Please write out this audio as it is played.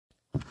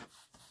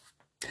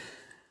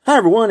Hi,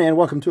 everyone, and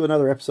welcome to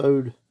another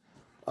episode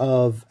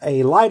of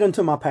a Light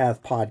Unto My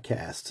Path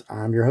podcast.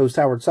 I'm your host,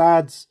 Howard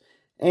Sides,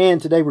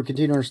 and today we're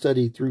continuing our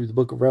study through the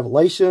book of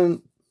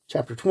Revelation,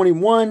 chapter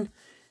 21,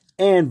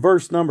 and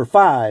verse number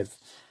 5.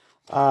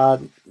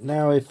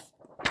 Now,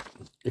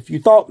 if you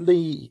thought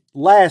the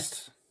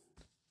last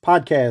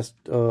podcast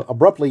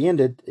abruptly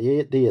ended,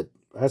 it did.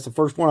 That's the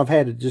first one I've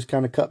had that just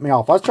kind of cut me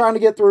off. I was trying to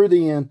get through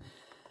the end.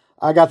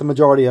 I got the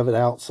majority of it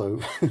out,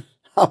 so I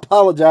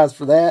apologize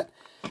for that.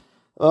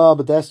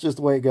 But that's just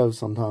the way it goes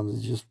sometimes.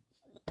 It's just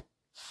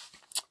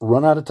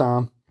run out of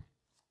time.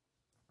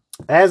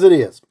 As it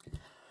is.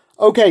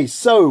 Okay,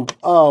 so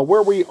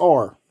where we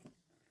are.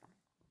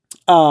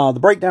 The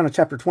breakdown of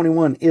chapter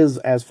 21 is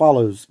as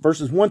follows.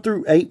 Verses 1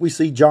 through 8, we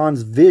see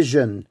John's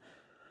vision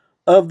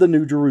of the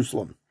New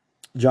Jerusalem.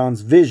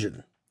 John's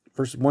vision.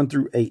 Verses 1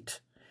 through 8.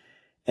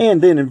 And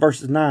then in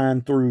verses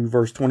 9 through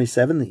verse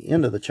 27, the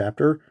end of the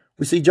chapter,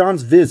 we see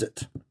John's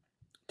visit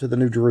to the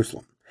New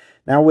Jerusalem.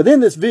 Now, within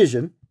this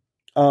vision,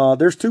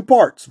 there's two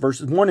parts.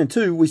 Verses 1 and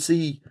 2, we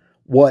see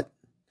what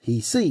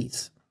he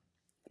sees.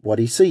 What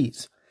he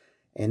sees.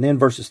 And then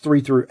verses 3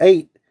 through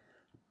 8,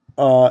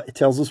 it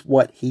tells us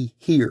what he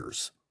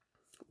hears.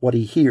 What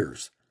he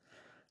hears.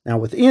 Now,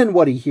 within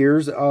what he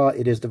hears,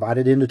 it is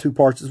divided into two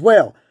parts as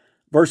well.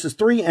 Verses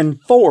 3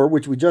 and 4,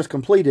 which we just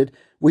completed,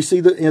 we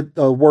see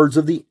the words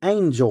of the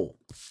angel.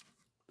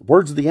 The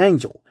words of the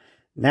angel.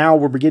 Now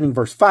we're beginning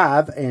verse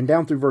 5, and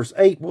down through verse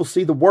 8, we'll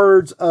see the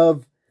words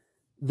of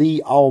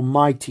the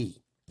Almighty.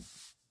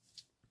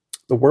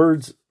 The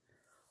words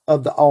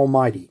of the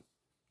Almighty.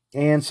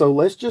 And so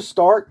let's just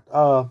start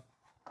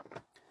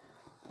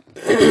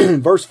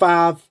verse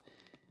 5.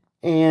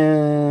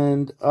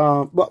 And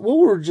but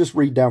we'll just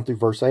read down through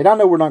verse 8. I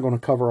know we're not going to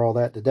cover all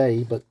that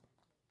today, but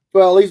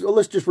well, at least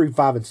let's just read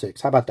 5 and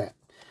 6. How about that?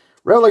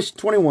 Revelation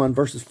 21,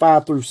 verses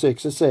 5 through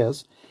 6, it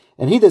says,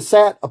 "And he that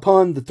sat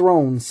upon the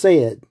throne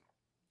said,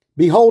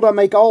 Behold, I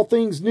make all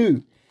things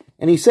new.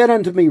 And he said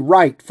unto me,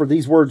 Write, for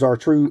these words are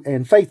true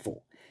and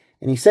faithful.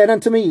 And he said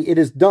unto me, It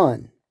is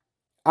done.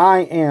 I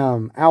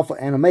am Alpha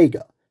and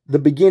Omega, the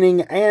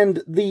beginning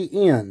and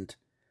the end.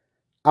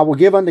 I will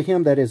give unto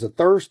him that is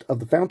athirst of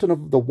the fountain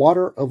of the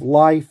water of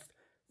life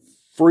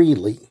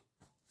freely."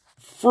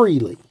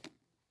 Freely.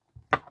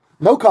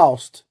 No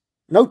cost,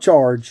 no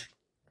charge,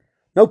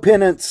 no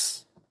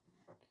penance,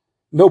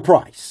 no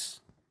price.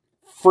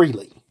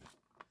 Freely.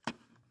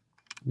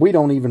 We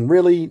don't even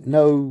really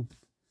know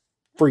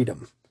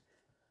freedom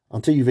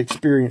until you've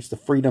experienced the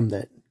freedom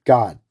that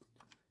God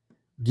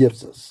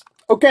gives us.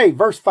 Okay,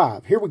 verse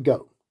 5. Here we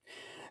go.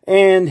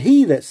 "And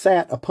he that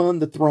sat upon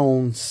the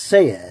throne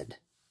said."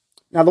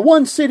 Now, the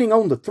one sitting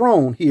on the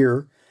throne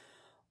here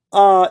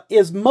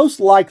is most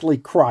likely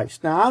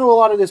Christ. Now, I know a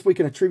lot of this we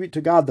can attribute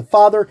to God the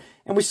Father,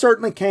 and we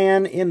certainly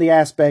can in the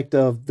aspect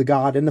of the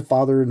God and the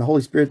Father and the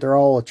Holy Spirit. They're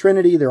all a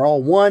Trinity. They're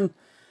all one.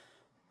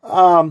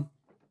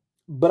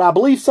 But I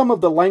believe some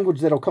of the language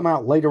that will come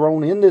out later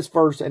on in this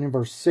verse and in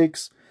verse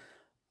 6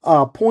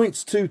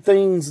 points to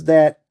things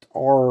that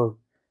are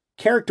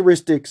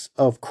characteristics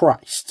of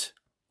Christ.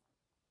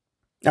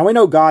 Now, we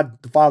know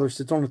God the Father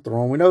sits on the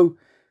throne. We know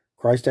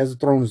Christ has a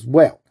throne as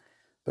well.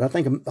 But I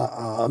think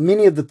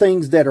many of the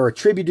things that are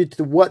attributed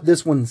to what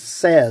this one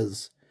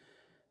says,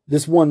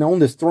 this one on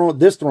this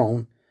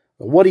throne,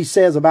 what he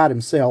says about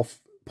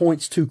himself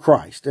points to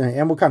Christ.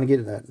 And we'll kind of get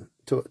into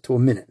that to a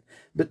minute.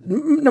 But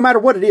no matter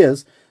what it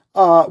is,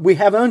 we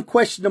have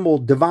unquestionable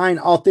divine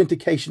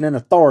authentication and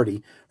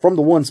authority from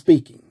the one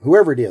speaking,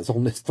 whoever it is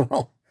on this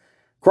throne,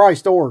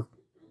 Christ or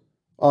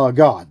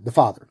God, the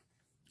Father.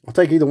 I'll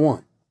take either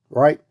one,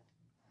 right?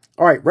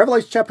 All right,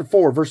 Revelation chapter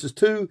 4, verses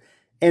 2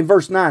 and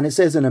verse 9, it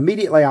says, "And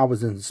immediately I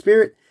was in the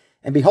Spirit,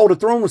 and behold, a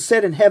throne was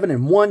set in heaven,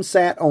 and one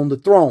sat on the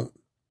throne.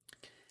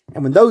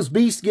 And when those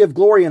beasts give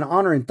glory and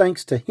honor and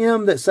thanks to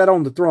him that sat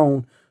on the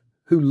throne,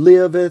 who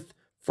liveth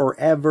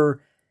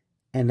forever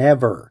and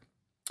ever."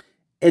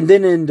 And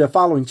then in the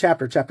following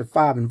chapter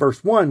 5 and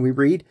verse 1, we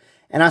read,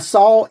 "And I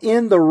saw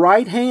in the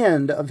right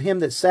hand of him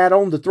that sat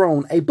on the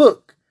throne a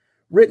book,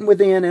 written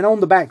within and on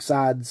the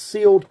backside,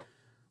 sealed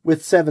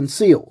with 7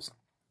 seals."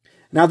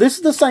 Now, this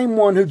is the same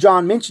one who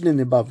John mentioned in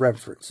the above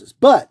references.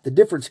 But the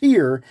difference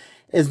here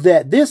is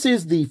that this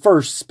is the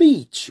first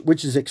speech,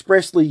 which is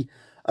expressly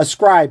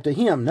ascribed to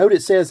him. Note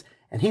it says,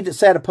 "And he that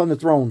sat upon the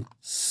throne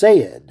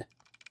said."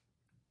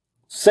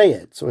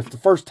 Said. So it's the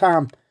first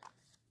time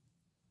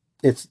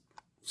it's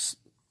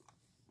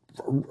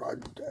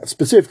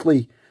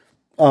specifically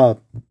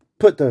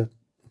put the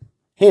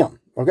him.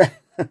 Okay?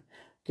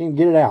 Can't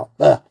get it out.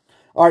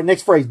 All right,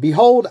 next phrase.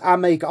 "Behold, I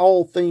make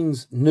all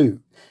things new."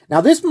 Now,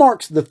 this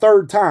marks the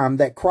third time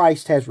that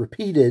Christ has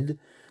repeated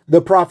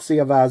the prophecy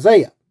of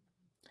Isaiah.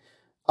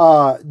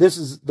 This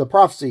is the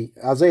prophecy.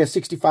 Isaiah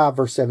 65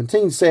 verse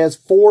 17 says,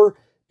 "For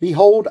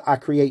behold, I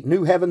create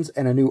new heavens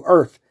and a new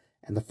earth,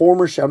 and the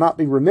former shall not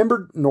be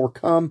remembered nor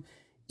come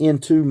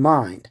into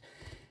mind."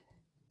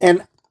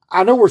 And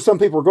I know where some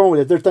people are going with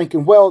it. They're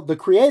thinking, well, the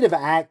creative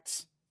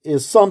acts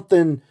is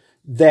something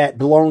that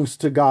belongs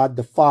to God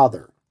the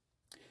Father.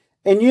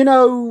 And you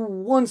know,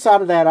 one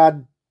side of that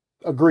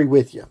agree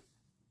with you.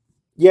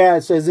 Yeah,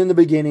 it says in the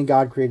beginning,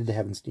 God created the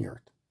heavens and the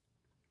earth.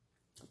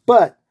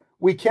 But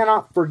we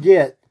cannot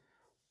forget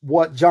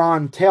what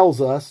John tells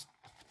us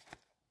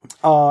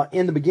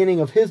in the beginning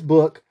of his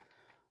book,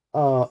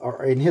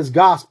 or in his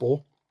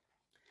gospel.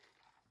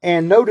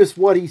 And notice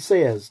what he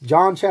says.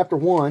 John chapter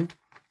 1,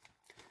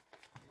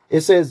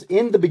 it says,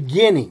 in the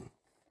beginning,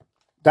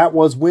 that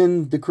was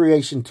when the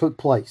creation took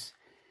place.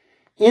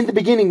 In the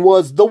beginning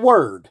was the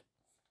Word.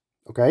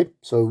 Okay,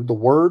 so the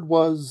Word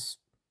was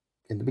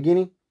in the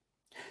beginning.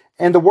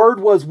 And the Word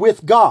was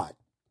with God.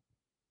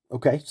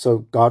 Okay, so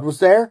God was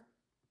there.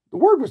 The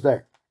Word was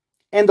there.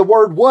 And the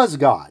Word was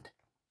God.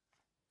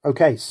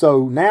 Okay,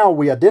 so now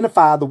we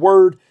identify the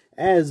Word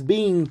as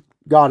being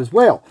God as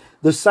well.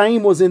 The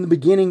same was in the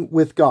beginning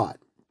with God.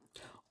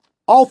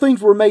 All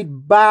things were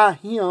made by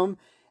Him,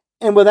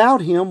 and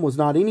without Him was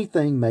not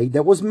anything made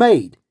that was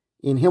made.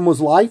 In Him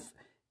was life,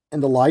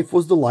 and the life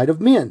was the light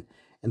of men.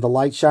 And the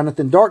light shineth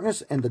in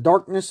darkness, and the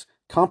darkness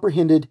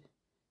comprehended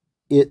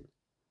it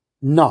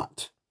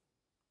not.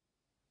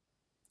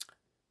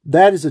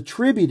 That is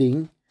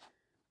attributing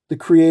the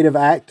creative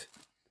act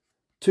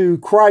to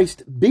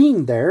Christ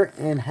being there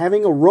and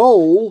having a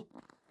role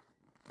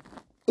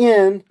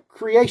in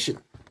creation.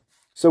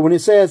 So when it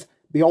says,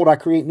 behold, I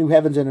create new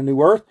heavens and a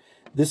new earth,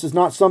 this is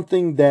not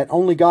something that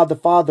only God the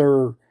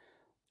Father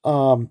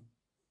can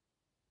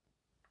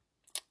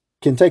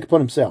take upon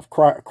himself.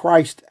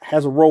 Christ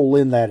has a role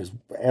in that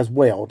as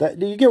well.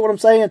 Do you get what I'm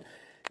saying?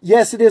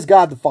 Yes, it is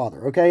God the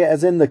Father, okay,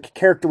 as in the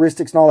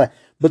characteristics and all that.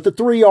 But the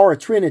three are a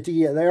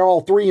trinity. They're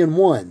all three in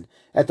one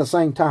at the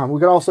same time. We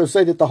could also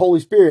say that the Holy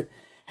Spirit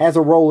has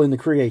a role in the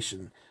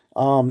creation.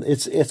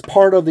 It's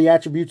part of the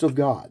attributes of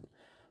God.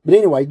 But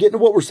anyway, getting to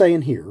what we're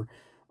saying here,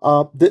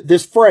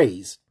 this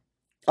phrase,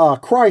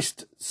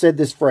 Christ said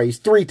this phrase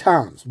 3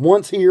 times.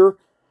 Once here,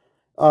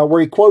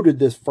 where he quoted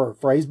this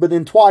phrase, but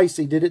then twice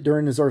he did it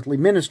during his earthly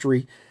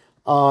ministry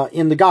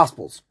in the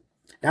Gospels.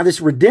 Now,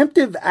 this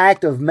redemptive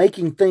act of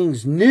making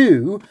things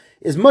new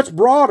is much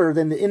broader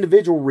than the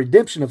individual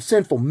redemption of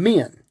sinful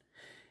men.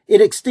 It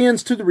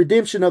extends to the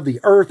redemption of the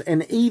earth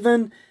and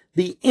even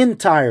the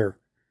entire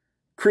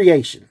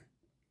creation.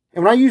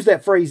 And when I use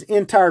that phrase,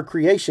 entire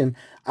creation,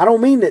 I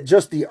don't mean that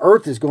just the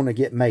earth is going to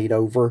get made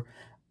over.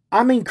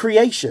 I mean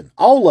creation,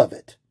 all of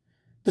it.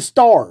 The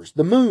stars,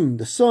 the moon,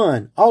 the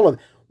sun, all of it.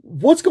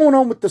 What's going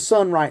on with the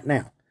sun right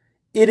now?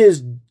 It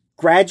is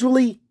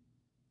gradually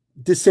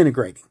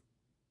disintegrating.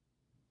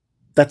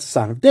 That's a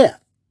sign of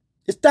death.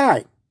 It's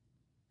dying.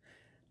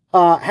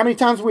 How many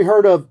times have we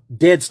heard of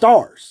dead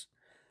stars,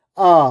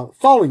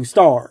 falling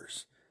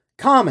stars,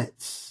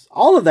 comets?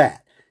 All of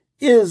that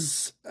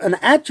is an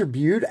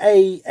attribute,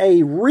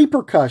 a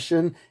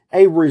repercussion,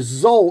 a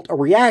result, a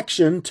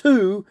reaction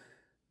to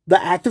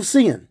the act of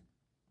sin.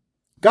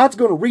 God's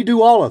going to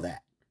redo all of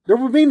that. There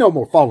will be no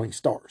more falling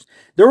stars.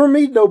 There will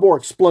be no more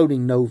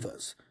exploding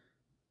novas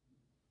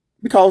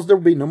because there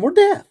will be no more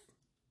death.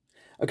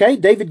 Okay,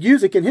 David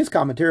Usick, in his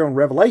commentary on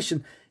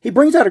Revelation, he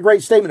brings out a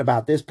great statement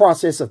about this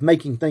process of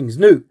making things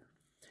new.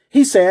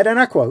 He said, and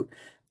I quote,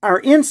 "Our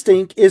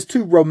instinct is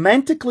to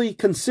romantically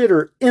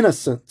consider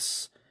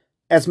innocence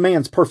as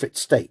man's perfect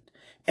state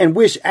and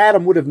wish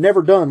Adam would have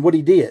never done what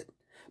he did.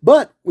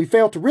 But we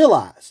fail to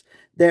realize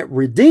that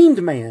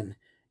redeemed man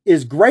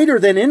is greater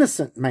than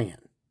innocent man,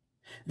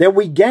 that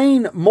we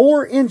gain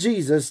more in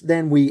Jesus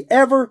than we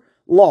ever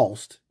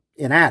lost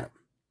in Adam.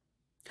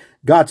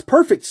 God's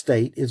perfect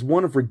state is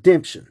one of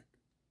redemption,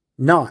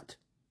 not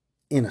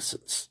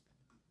innocence."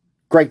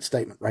 Great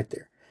statement right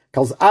there.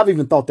 Because I've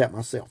even thought that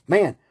myself.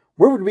 Man,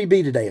 where would we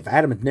be today if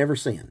Adam had never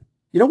sinned?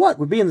 You know what?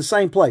 We'd be in the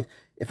same place.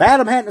 If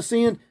Adam hadn't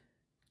sinned,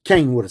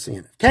 Cain would have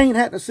sinned. If Cain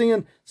hadn't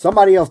sinned,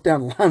 somebody else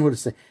down the line would have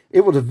sinned.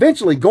 It was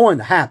eventually going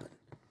to happen.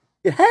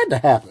 It had to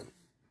happen,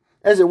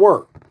 as it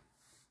were.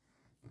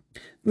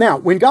 Now,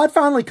 when God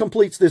finally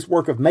completes this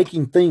work of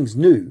making things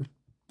new,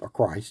 or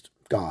Christ,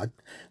 God,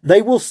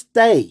 they will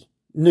stay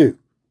new.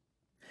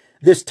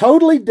 This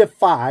totally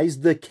defies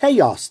the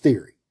chaos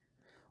theory,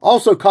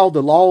 also called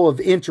the law of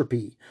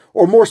entropy,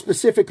 or more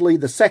specifically,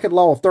 the second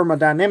law of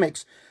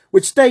thermodynamics,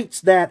 which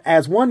states that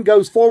as one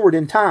goes forward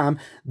in time,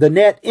 the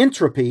net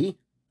entropy,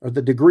 or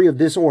the degree of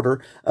disorder,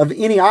 of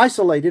any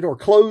isolated or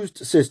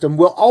closed system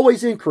will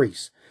always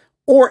increase,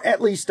 or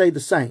at least stay the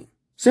same.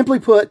 Simply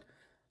put,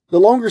 the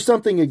longer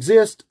something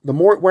exists, the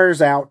more it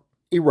wears out,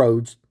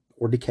 erodes,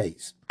 or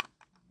decays.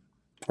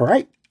 All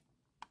right?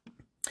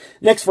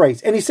 Next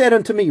phrase, "And he said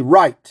unto me,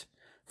 Write,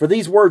 for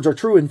these words are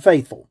true and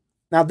faithful."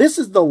 Now, this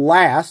is the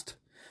last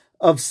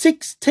of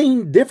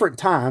 16 different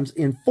times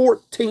in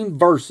 14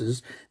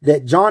 verses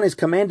that John is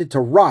commanded to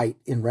write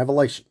in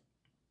Revelation.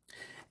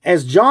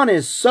 As John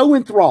is so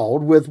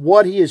enthralled with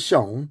what he is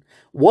shown,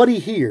 what he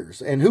hears,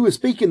 and who is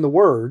speaking the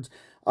words,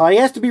 he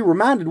has to be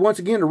reminded once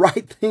again to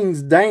write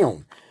things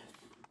down.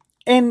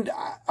 And,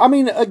 I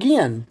mean,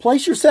 again,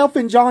 place yourself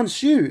in John's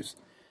shoes.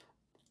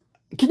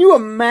 Can you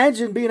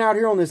imagine being out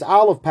here on this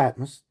Isle of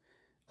Patmos?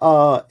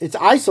 It's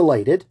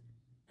isolated.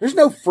 There's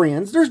no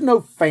friends. There's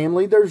no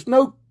family. There's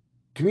no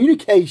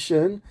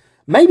communication.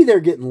 Maybe they're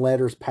getting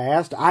letters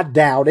passed. I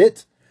doubt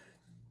it.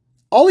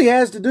 All he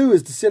has to do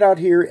is to sit out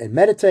here and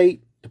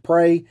meditate, to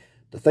pray,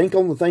 to think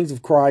on the things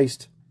of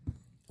Christ.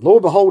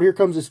 Lord, behold, here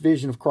comes this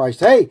vision of Christ.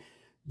 Hey,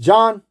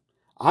 John,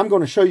 I'm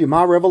going to show you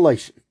my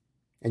revelation.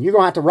 And you're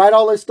going to have to write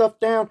all this stuff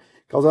down,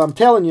 because I'm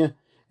telling you,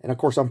 and of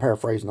course I'm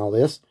paraphrasing all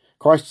this,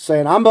 Christ is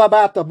saying, I'm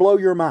about to blow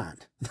your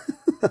mind.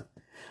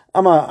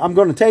 I'm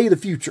going to tell you the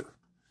future.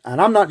 And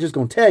I'm not just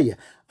going to tell you.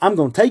 I'm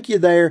going to take you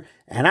there,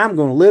 and I'm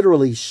going to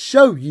literally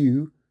show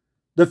you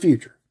the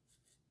future.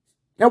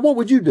 Now, what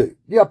would you do?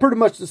 Yeah, pretty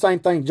much the same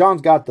thing.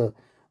 John's got the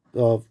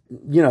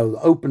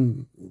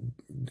open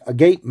a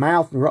gate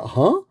mouth. And,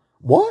 huh?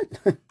 What?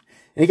 And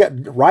he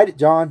got, write it,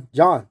 John.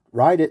 John,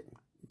 write it.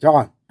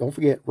 John, don't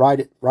forget, write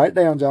it. Write it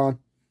down, John.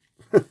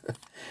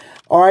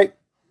 All right.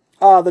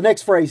 The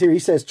next phrase here, he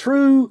says,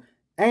 true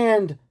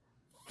and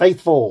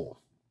faithful.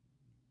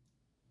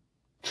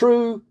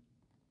 True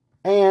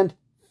and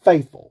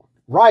faithful.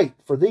 Right,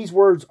 for these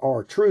words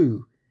are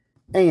true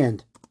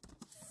and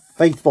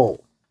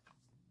faithful.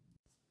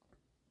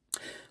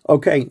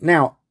 Okay,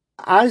 now,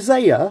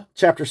 Isaiah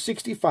chapter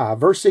 65,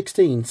 verse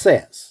 16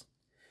 says,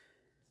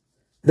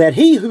 that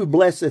he who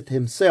blesseth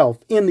himself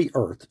in the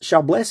earth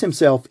shall bless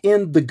himself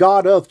in the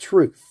God of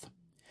truth.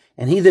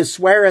 And he that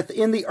sweareth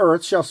in the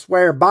earth shall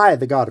swear by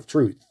the God of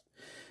truth,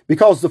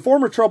 because the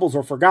former troubles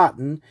are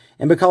forgotten,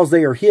 and because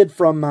they are hid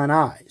from mine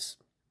eyes.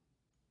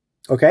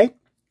 Okay?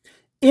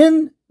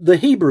 In the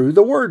Hebrew,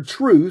 the word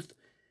truth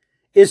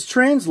is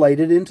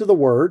translated into the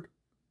word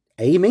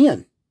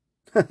amen.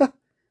 Did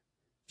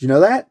you know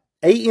that?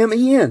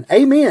 A-M-E-N.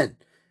 Amen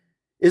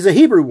is a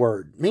Hebrew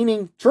word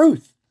meaning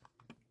truth.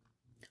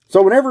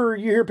 So whenever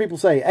you hear people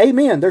say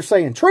amen, they're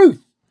saying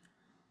truth.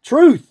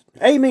 Truth.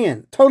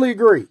 Amen. Totally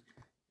agree.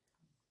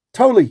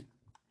 Totally.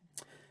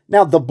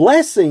 Now, the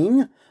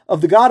blessing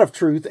of the God of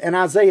truth in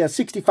Isaiah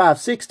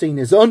 65:16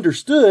 is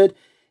understood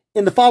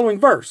in the following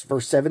verse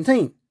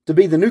 17, to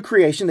be the new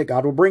creation that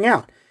God will bring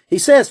out. He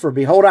says, for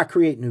behold, I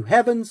create new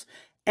heavens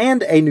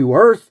and a new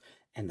earth,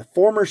 and the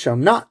former shall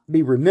not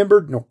be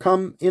remembered nor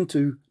come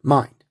into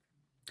mind.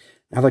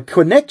 Now, the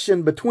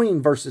connection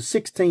between verses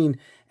 16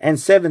 and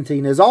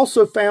 17 is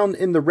also found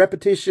in the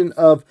repetition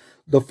of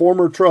the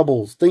former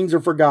troubles. Things are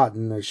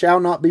forgotten. They shall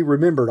not be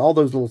remembered. All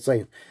those little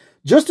sayings.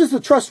 Just as the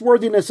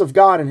trustworthiness of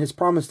God and his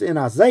promise in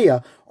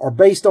Isaiah are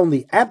based on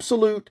the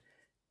absolute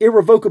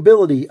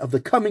irrevocability of the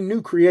coming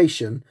new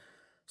creation,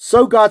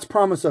 so God's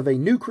promise of a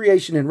new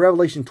creation in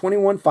Revelation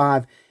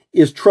 21:5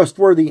 is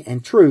trustworthy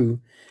and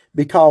true,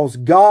 because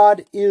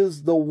God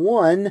is the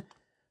one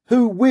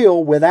who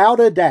will, without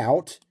a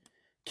doubt,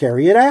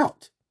 carry it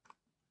out.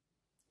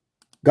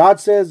 God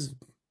says,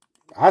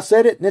 I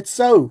said it and it's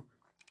so.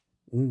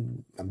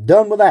 I'm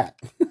done with that.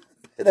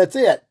 That's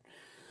it.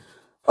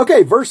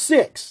 Okay, verse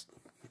 6.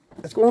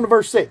 Let's go on to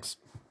verse 6.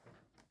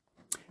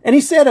 And he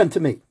said unto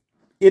me,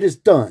 it is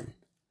done.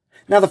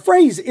 Now the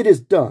phrase, it is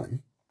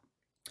done,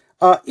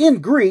 in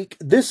Greek,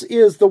 this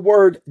is the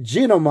word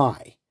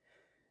ginomai.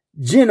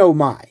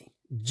 Ginomai.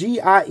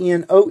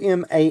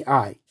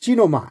 Ginomai.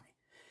 Ginomai.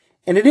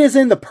 And it is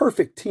in the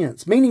perfect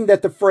tense, meaning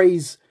that the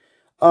phrase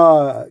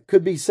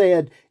could be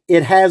said,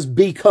 it has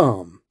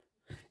become.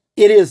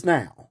 It is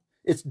now.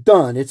 It's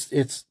done.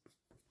 It's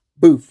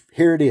boof,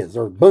 here it is,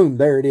 or boom,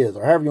 there it is,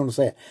 or however you want to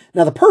say it.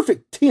 Now, the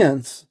perfect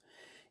tense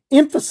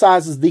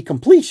emphasizes the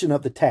completion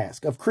of the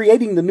task of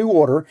creating the new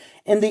order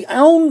and the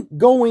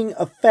ongoing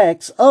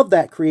effects of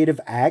that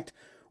creative act,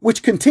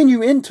 which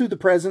continue into the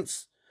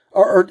presence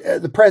or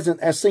the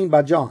present as seen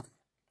by John.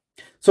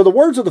 So the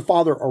words of the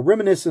Father are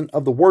reminiscent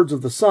of the words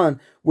of the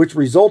Son, which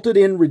resulted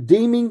in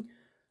redeemed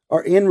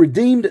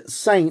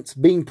saints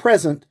being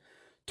present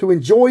to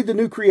enjoy the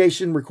new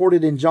creation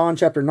recorded in John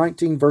chapter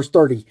 19, verse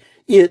 30.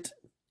 It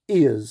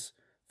is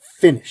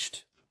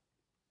finished.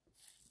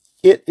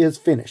 It is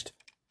finished.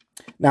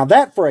 Now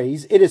that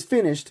phrase, it is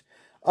finished,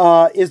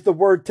 is the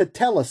word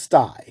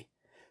tetelestai.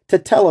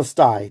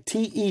 Tetelestai.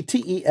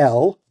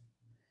 T-E-T-E-L-E-S-T-A-I.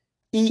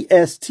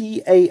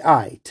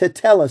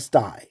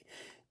 Tetelestai.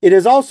 It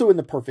is also in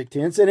the perfect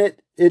tense, and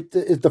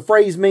the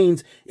phrase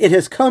means it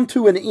has come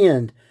to an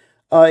end.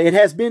 It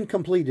has been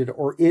completed,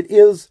 or it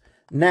is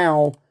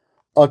now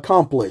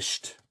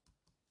accomplished.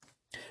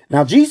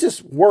 Now,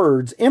 Jesus'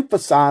 words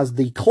emphasize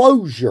the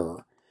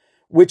closure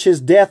which his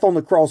death on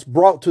the cross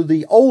brought to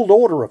the old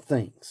order of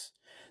things.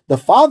 The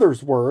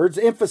Father's words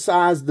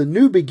emphasize the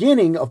new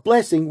beginning of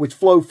blessing which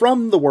flow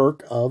from the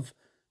work of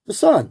the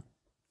Son.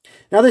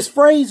 Now, this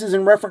phrase is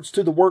in reference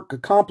to the work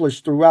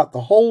accomplished throughout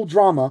the whole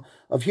drama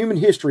of human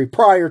history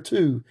prior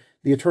to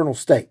the eternal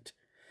state.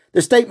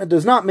 This statement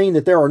does not mean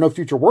that there are no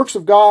future works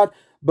of God,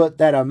 but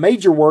that a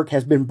major work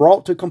has been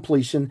brought to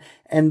completion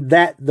and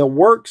that the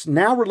works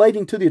now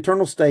relating to the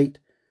eternal state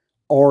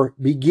are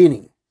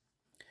beginning.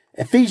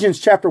 Ephesians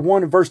chapter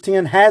 1 and verse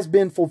 10 has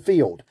been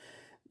fulfilled,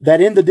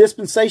 that in the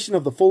dispensation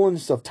of the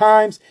fullness of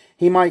times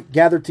he might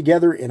gather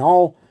together in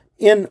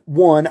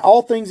one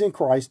all things in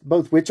Christ,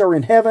 both which are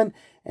in heaven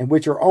and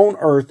which are on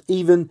earth,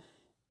 even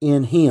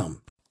in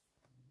him.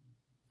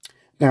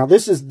 Now,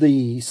 this is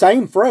the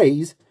same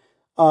phrase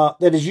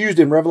that is used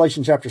in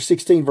Revelation chapter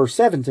 16, verse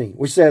 17,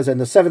 which says, "And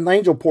the seventh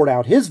angel poured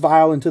out his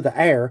vial into the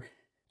air,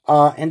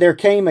 and there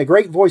came a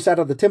great voice out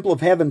of the temple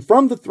of heaven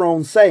from the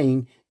throne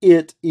saying,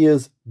 'It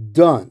is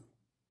done.'"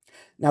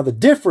 Now the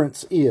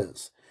difference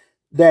is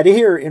that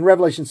here in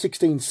Revelation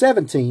 16,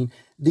 17,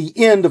 the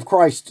end of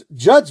Christ's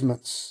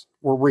judgments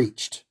were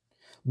reached.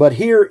 But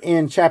here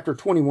in chapter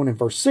 21 and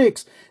verse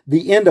 6,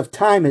 the end of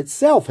time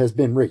itself has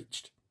been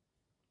reached.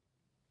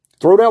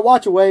 Throw that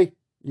watch away.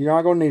 You're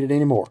not going to need it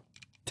anymore.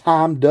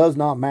 Time does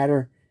not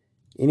matter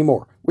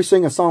anymore. We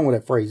sing a song with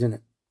that phrase in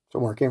it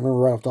somewhere. I can't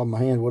remember right off the top of my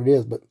hand what it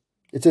is, but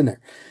it's in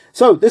there.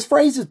 So this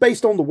phrase is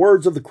based on the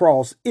words of the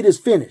cross, "It is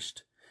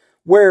finished,"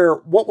 where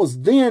what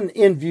was then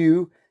in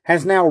view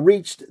has now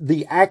reached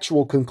the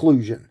actual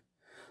conclusion.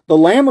 The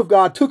Lamb of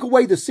God took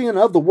away the sin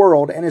of the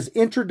world and has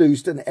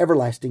introduced an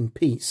everlasting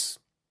peace.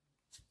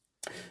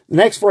 The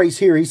next phrase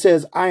here, he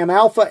says, "I am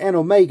Alpha and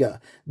Omega,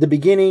 the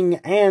beginning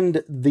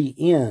and the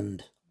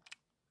end."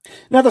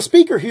 Now the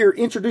speaker here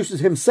introduces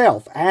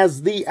himself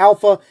as the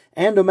Alpha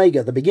and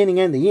Omega, the beginning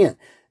and the end.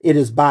 It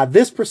is by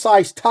this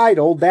precise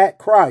title that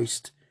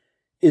Christ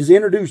is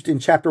introduced in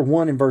chapter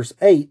 1 and verse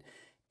 8,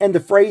 and the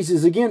phrase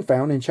is again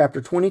found in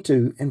chapter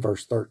 22 and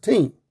verse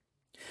 13.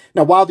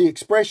 Now, while the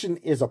expression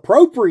is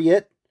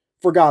appropriate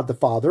for God the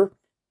Father,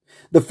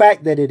 the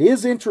fact that it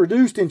is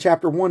introduced in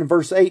chapter 1 and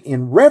verse 8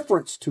 in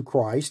reference to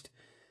Christ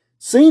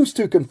seems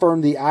to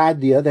confirm the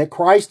idea that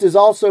Christ is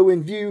also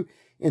in view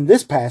in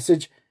this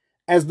passage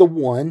as the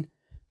one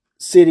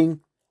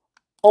sitting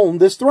on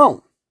this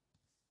throne.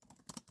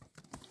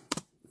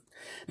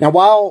 Now,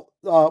 while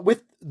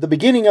with the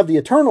beginning of the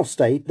eternal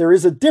state, there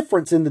is a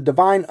difference in the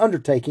divine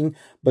undertaking,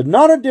 but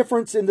not a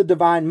difference in the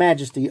divine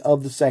majesty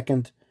of the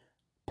second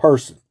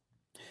person.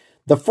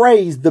 The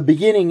phrase, "the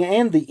beginning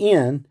and the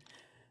end,"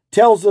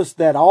 tells us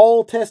that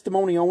all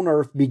testimony on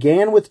earth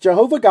began with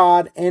Jehovah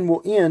God and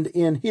will end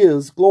in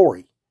His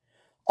glory.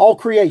 All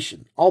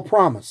creation, all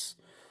promise,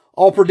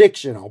 all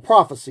prediction, all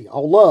prophecy,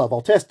 all love,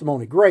 all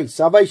testimony, grace,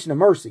 salvation, and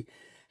mercy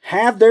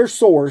have their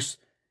source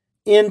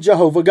in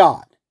Jehovah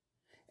God,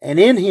 and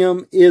in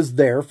Him is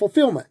their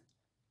fulfillment.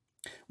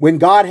 When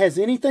God has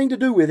anything to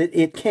do with it,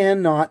 it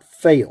cannot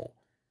fail.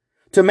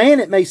 To man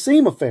it may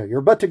seem a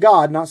failure, but to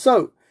God not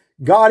so.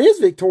 God is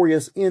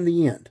victorious in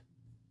the end.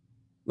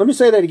 Let me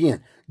say that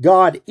again.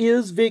 God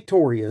is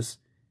victorious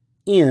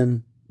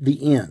in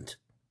the end.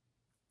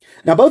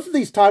 Now, both of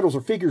these titles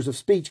are figures of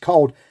speech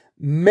called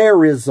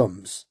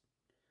merisms.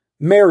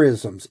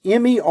 Merisms.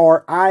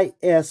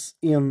 merisms.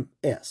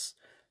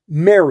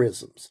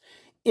 Merisms.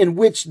 In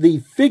which the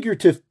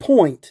figurative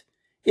point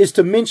is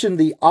to mention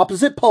the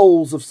opposite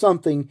poles of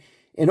something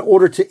in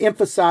order to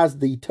emphasize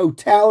the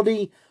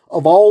totality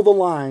of all the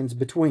lines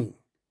between.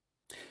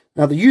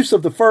 Now, the use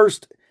of the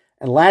first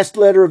and last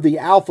letter of the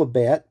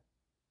alphabet,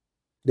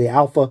 the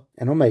Alpha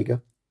and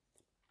Omega,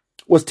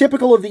 was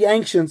typical of the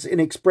ancients in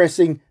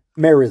expressing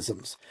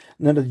merisms.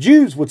 Now, the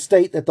Jews would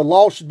state that the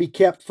law should be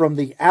kept from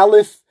the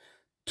Aleph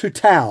to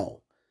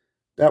Tau.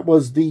 That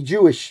was the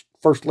Jewish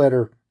first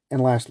letter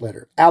and last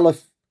letter.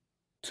 Aleph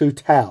to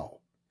Tau.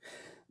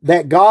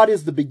 That God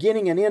is the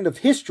beginning and end of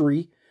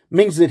history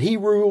means that He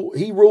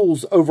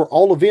rules over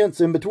all events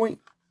in between.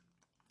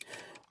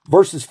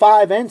 Verses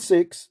 5 and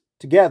 6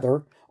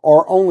 together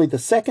are only the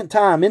second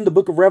time in the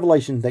book of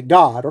Revelation that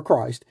God, or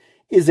Christ,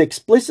 is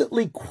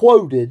explicitly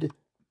quoted,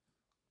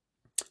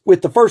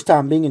 with the first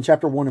time being in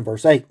chapter 1 and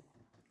verse 8.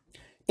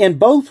 In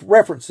both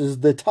references,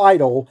 the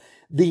title,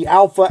 the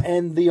Alpha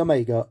and the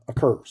Omega,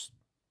 occurs.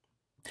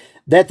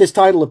 That this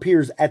title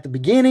appears at the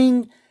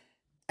beginning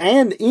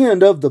and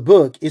end of the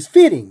book is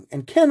fitting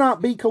and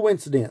cannot be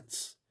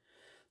coincidence.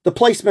 The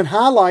placement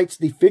highlights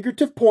the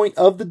figurative point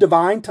of the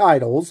divine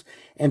titles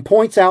and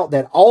points out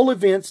that all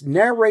events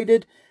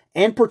narrated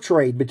and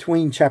portrayed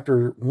between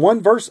chapter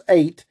 1 verse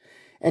 8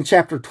 and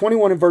chapter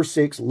 21 and verse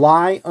 6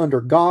 lie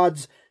under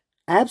God's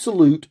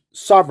absolute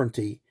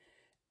sovereignty,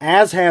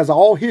 as has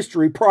all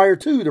history prior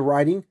to the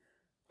writing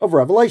of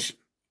Revelation.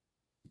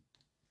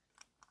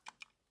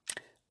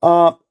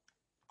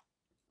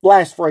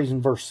 Last phrase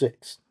in verse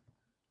 6.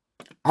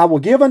 "I will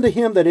give unto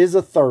him that is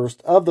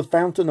athirst of the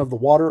fountain of the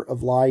water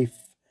of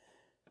life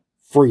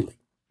freely."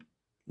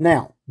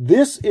 Now,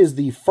 this is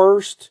the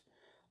first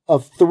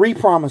of three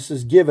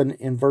promises given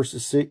in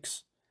verses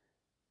 6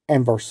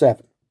 and verse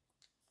 7.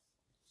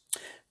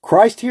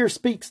 Christ here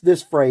speaks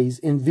this phrase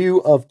in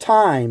view of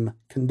time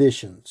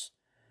conditions.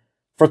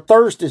 For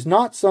thirst is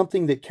not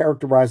something that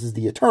characterizes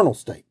the eternal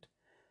state.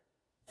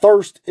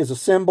 Thirst is a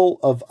symbol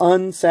of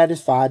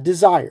unsatisfied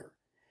desire,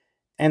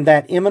 and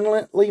that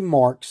eminently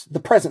marks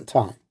the present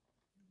time.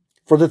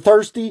 For the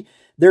thirsty,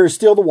 there is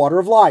still the water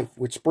of life,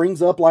 which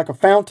springs up like a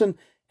fountain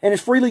and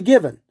is freely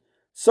given.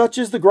 Such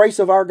is the grace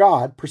of our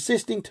God,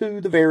 persisting to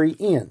the very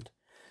end.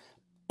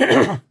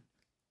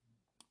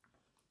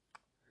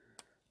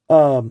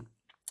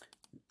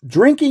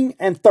 Drinking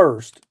and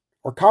thirst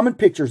are common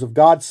pictures of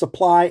God's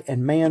supply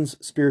and man's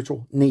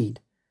spiritual need.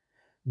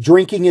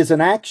 Drinking is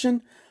an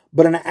action,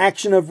 but an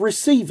action of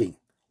receiving.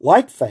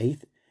 Like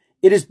faith,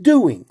 it is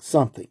doing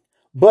something,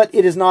 but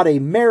it is not a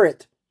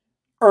merit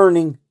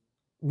earning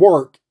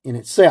work in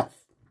itself.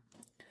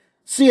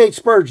 C.H.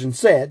 Spurgeon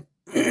said,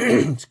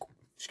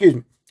 excuse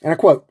me, and I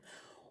quote,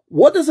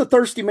 "What does a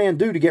thirsty man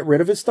do to get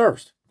rid of his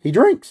thirst? He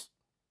drinks.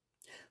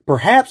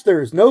 Perhaps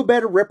there is no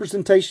better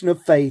representation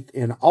of faith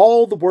in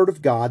all the Word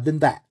of God than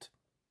that.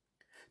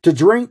 To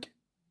drink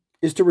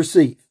is to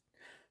receive,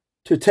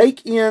 to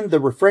take in the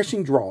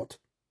refreshing draught,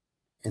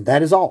 and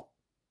that is all.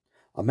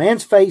 A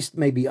man's face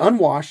may be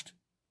unwashed,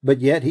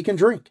 but yet he can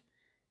drink.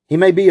 He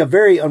may be a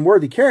very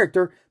unworthy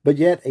character, but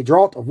yet a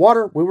draught of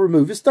water will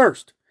remove his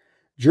thirst.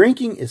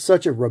 Drinking is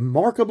such a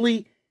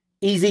remarkably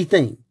easy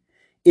thing.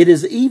 It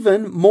is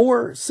even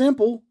more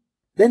simple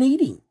than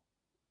eating."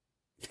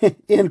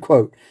 End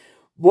quote.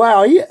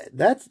 Wow,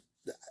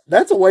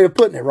 that's a way of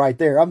putting it right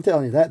there. I'm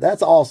telling you,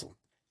 that's awesome.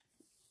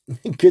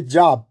 Good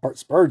job,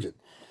 Spurgeon.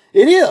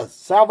 It is.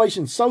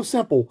 Salvation's so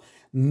simple.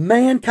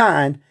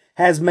 Mankind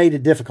has made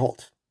it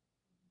difficult.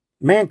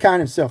 Mankind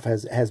himself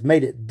has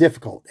made it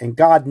difficult, and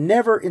God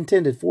never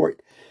intended for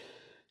it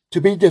to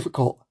be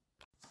difficult.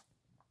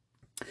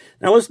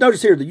 Now let's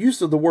notice here the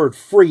use of the word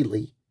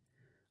freely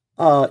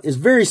is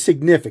very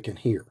significant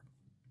here.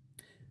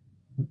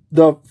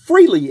 The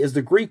freely is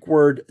the Greek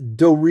word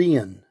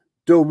dorean,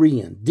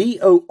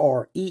 D-O-R-E-A-N,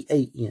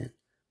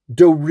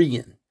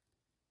 dorean.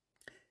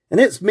 And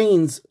it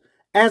means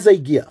as a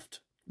gift,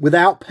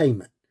 without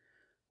payment,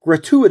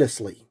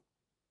 gratuitously,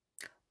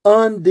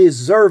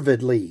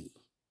 undeservedly,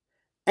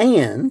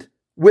 and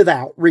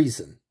without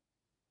reason.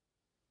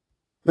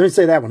 Let me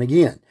say that one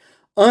again.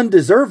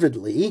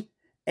 Undeservedly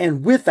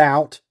and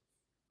without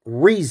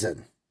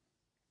reason.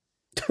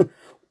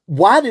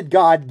 Why did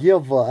God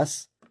give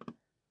us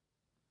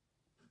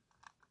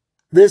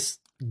this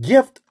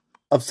gift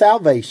of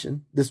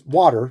salvation, this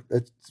water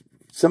that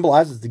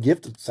symbolizes the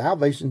gift of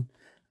salvation,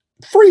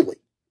 freely?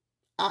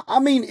 I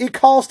mean, it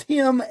cost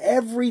him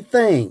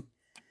everything,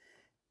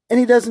 and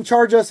he doesn't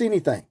charge us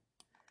anything.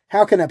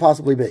 How can that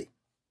possibly be?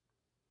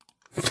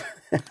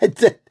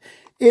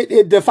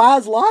 It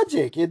defies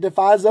logic. It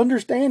defies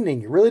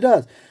understanding. It really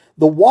does.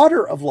 The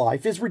water of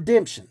life is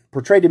redemption,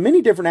 portrayed in many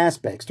different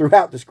aspects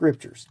throughout the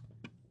scriptures.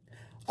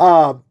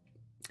 Here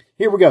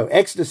we go.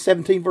 Exodus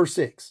 17, verse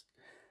 6.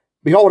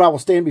 "Behold, I will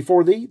stand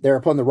before thee there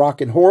upon the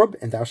rock in Horeb,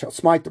 and thou shalt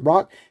smite the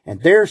rock,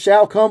 and there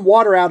shall come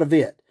water out of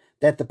it,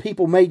 that the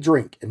people may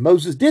drink. And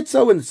Moses did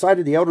so in the sight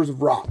of the elders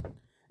of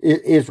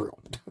Israel."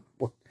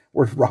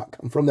 Where did rock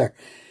come from there?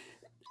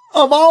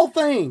 Of all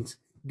things,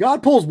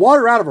 God pulls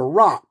water out of a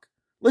rock.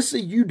 Let's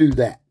see you do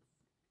that.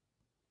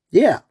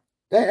 Yeah,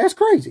 that's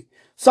crazy.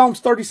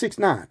 Psalms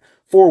 36:9.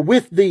 "For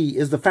with thee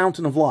is the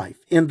fountain of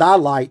life. In thy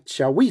light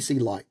shall we see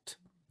light."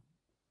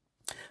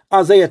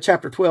 Isaiah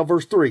chapter 12,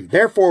 verse 3.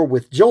 "Therefore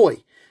with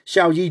joy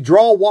shall ye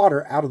draw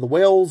water out of the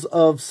wells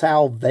of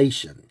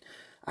salvation."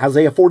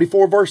 Isaiah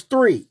 44, verse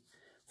 3.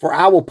 "For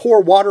I will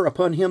pour water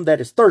upon him that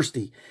is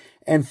thirsty,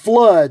 and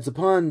floods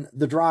upon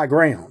the dry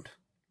ground.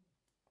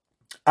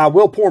 I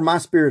will pour my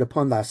spirit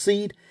upon thy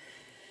seed,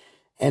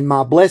 and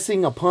my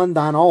blessing upon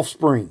thine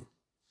offspring."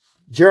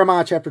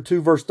 Jeremiah chapter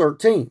 2, verse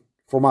 13.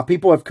 "For my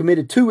people have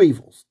committed two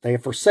evils. They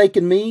have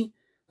forsaken me,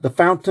 the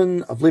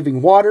fountain of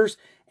living waters,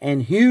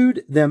 and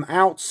hewed them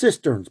out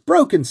cisterns,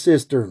 broken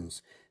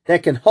cisterns,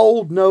 that can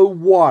hold no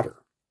water."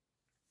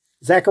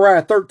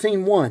 Zechariah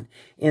 13:1.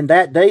 "In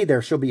that day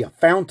there shall be a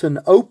fountain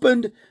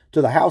opened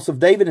to the house of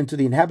David and to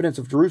the inhabitants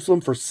of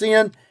Jerusalem for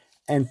sin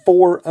and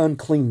for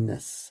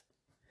uncleanness."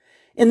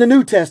 In the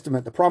New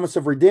Testament, the promise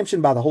of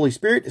redemption by the Holy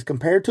Spirit is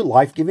compared to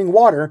life-giving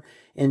water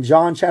in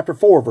John chapter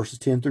 4, verses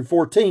 10 through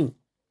 14.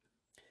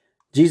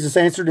 Jesus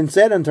answered and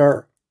said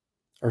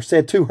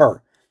to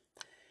her,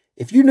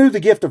 "If you knew the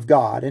gift of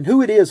God, and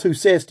who it is who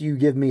says to you,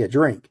 'Give me a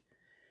drink,'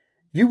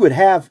 you would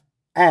have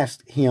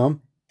asked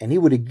him, and he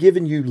would have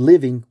given you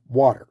living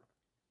water."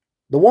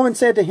 The woman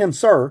said to him,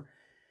 "Sir,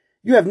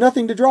 you have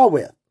nothing to draw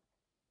with,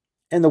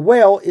 and the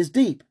well is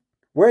deep.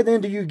 Where then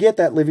do you get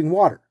that living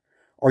water?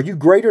 Are you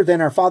greater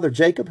than our father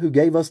Jacob, who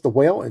gave us the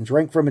well and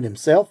drank from it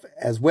himself,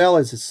 as well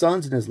as his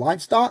sons and his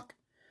livestock?"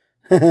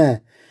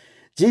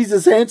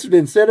 Jesus answered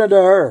and said unto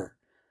her,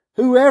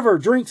 "Whoever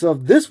drinks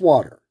of this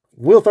water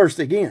will thirst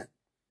again.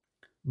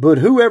 But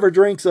whoever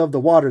drinks of the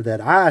water that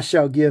I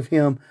shall give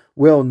him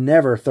will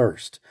never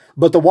thirst.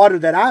 But the water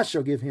that I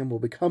shall give him will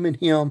become in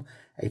him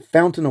a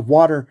fountain of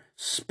water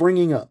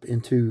springing up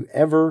into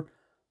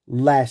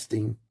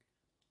everlasting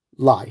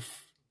life."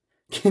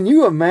 Can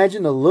you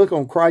imagine the look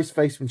on Christ's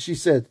face when she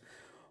said,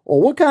 "Well,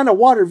 what kind of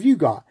water have you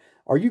got?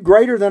 Are you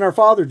greater than our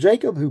father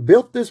Jacob, who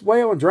built this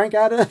well and drank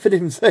out of it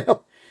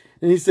himself?"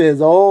 And he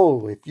says,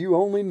 "Oh, if you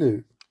only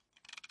knew.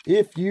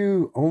 If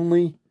you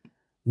only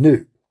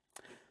knew."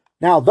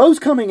 Now, those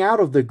coming out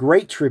of the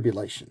Great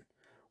Tribulation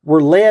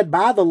were led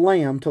by the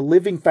Lamb to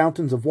living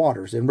fountains of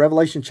waters in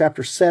Revelation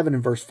chapter 7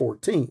 and verse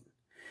 14.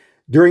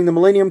 During the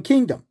Millennium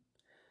Kingdom,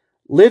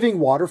 living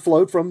water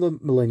flowed from the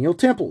millennial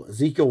temple.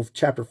 Ezekiel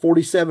chapter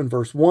 47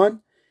 verse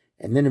 1,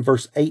 and then in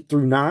verse 8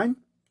 through 9.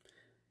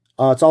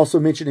 It's also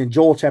mentioned in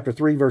Joel chapter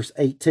 3 verse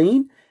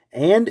 18,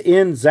 and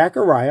in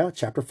Zechariah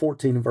chapter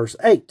 14 and verse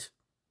 8.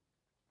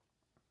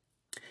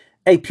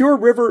 A pure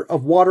river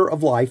of water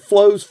of life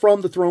flows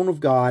from the throne of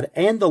God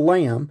and the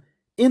Lamb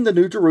in the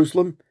New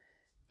Jerusalem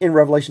in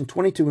Revelation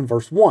 22 and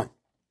verse 1.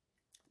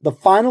 The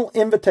final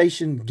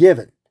invitation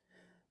given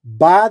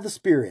by the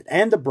Spirit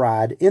and the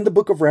bride in the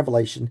book of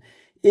Revelation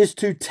is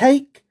to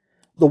take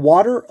the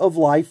water of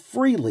life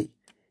freely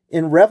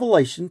in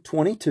Revelation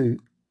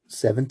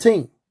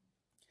 22:17.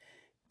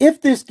 If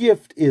this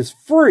gift is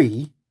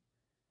free,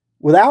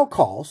 without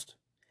cost,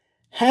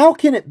 how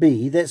can it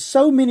be that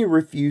so many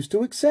refuse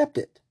to accept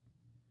it?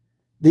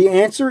 The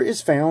answer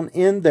is found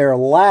in their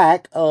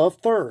lack of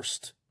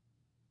thirst.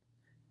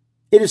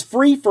 It is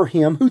free for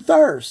him who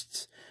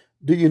thirsts.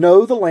 Do you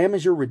know the Lamb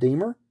is your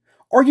Redeemer?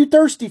 Are you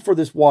thirsty for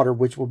this water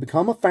which will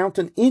become a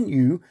fountain in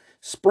you,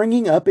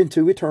 springing up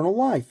into eternal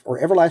life or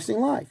everlasting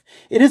life?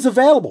 It is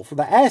available for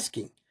the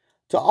asking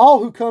to all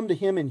who come to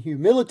him in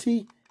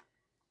humility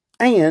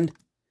and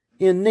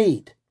in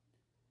need.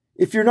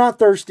 If you're not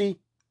thirsty,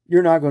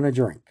 you're not going to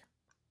drink.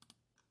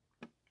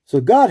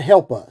 So God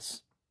help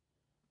us.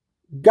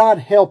 God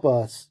help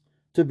us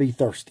to be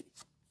thirsty.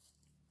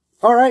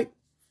 All right.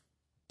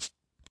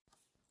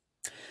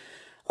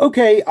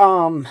 Okay,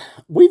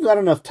 we've got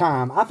enough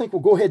time. I think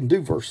we'll go ahead and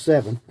do verse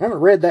 7. I haven't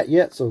read that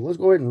yet, so let's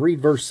go ahead and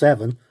read verse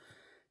 7.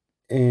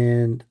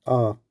 And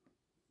then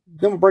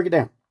we'll break it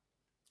down.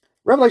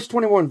 Revelation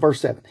 21, verse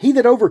 7. He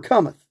that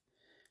overcometh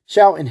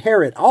shall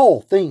inherit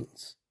all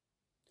things,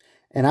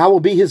 and I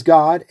will be his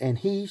God, and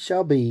he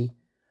shall be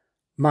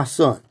my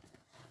son.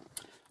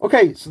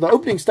 Okay, so the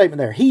opening statement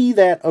there, he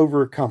that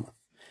overcometh.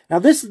 Now,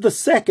 this is the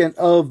second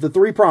of the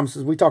three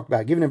promises we talked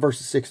about, given in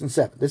verses 6 and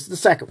 7. This is the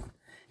second one.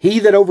 He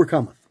that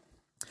overcometh.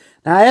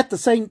 Now, at the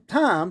same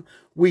time,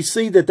 we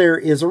see that there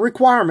is a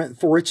requirement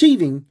for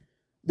achieving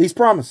these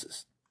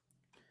promises.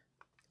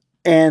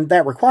 And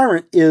that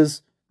requirement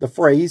is the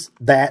phrase,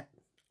 that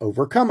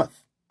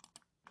overcometh.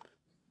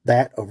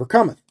 That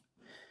overcometh.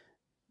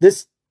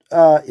 This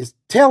is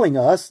telling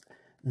us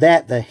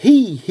that the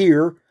he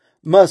here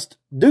must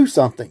do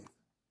something.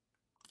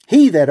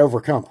 He that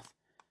overcometh.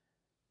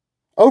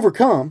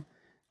 Overcome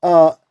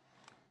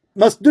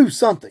must do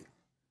something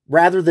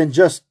rather than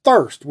just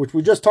thirst, which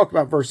we just talked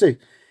about verse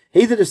 6.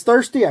 He that is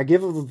thirsty, I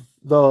give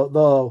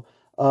the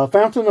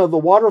fountain of the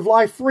water of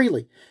life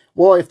freely.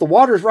 Well, if the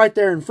water is right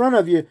there in front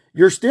of you,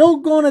 you're still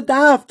going to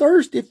die of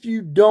thirst if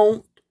you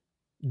don't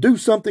do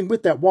something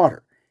with that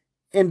water.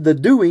 And the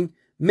doing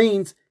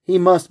means he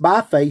must,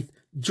 by faith,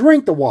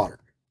 drink the water.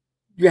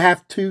 You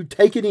have to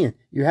take it in.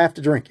 You have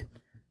to drink it.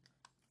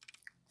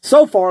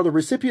 So far, the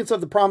recipients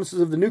of the promises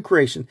of the new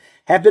creation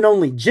have been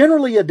only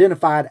generally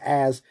identified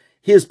as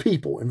his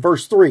people in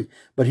verse 3.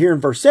 But here in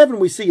verse 7,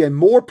 we see a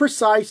more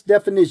precise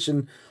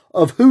definition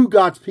of who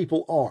God's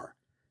people are.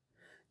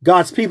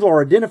 God's people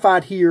are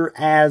identified here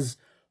as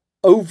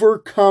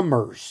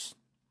overcomers.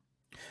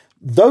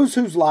 Those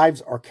whose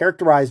lives are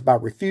characterized by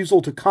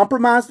refusal to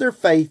compromise their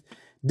faith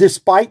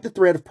despite the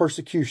threat of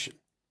persecution.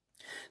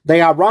 They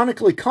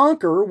ironically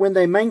conquer when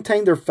they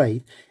maintain their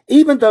faith,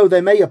 even though they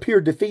may appear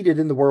defeated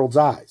in the world's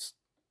eyes.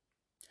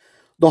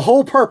 The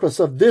whole purpose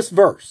of this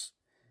verse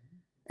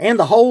and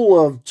the whole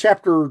of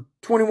chapter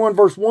 21,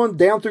 verse 1,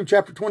 down through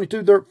chapter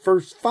 22,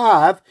 verse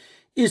 5,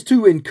 is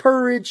to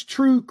encourage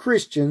true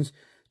Christians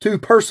to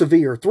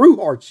persevere through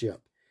hardship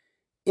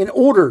in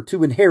order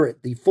to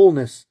inherit the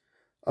fullness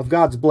of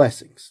God's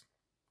blessings.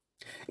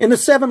 In the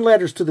 7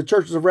 letters to the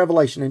churches of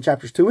Revelation in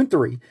chapters 2 and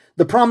 3,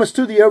 the promise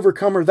to the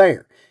overcomer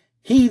there,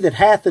 he that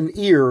hath an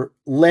ear,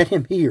 let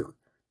him hear.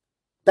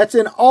 That's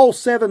in all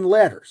 7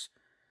 letters.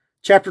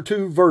 Chapter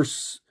 2,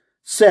 verse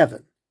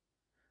 7,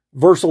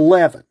 verse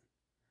 11,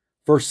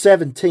 verse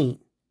 17,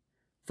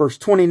 verse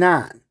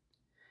 29.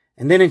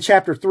 And then in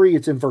chapter 3,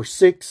 it's in verse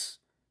 6,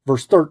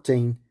 verse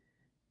 13,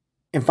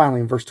 and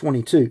finally in verse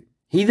 22.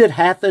 He that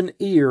hath an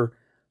ear,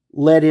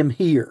 let him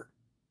hear.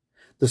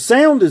 The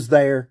sound is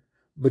there,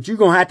 but you're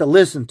going to have to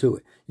listen to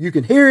it. You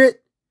can hear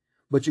it,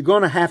 but you're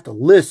going to have to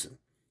listen.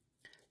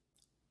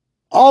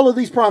 All of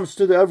these promises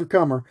to the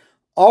overcomer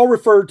all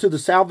refer to the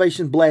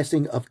salvation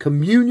blessing of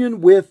communion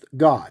with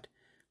God,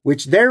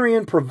 which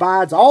therein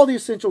provides all the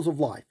essentials of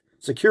life: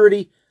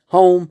 security,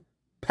 home,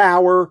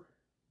 power,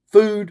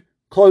 food,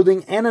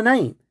 clothing, and a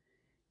name,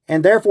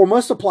 and therefore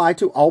must apply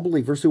to all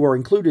believers who are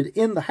included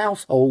in the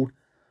household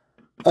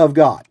of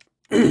God.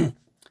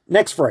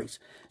 Next phrase,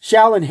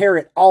 shall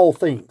inherit all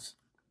things.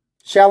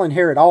 Shall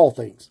inherit all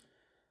things.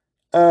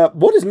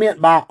 What is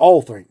meant by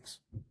all things?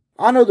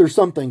 I know there's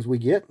some things we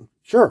get.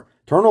 Sure,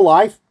 eternal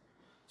life,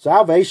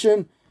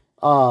 salvation,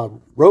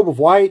 robe of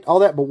white, all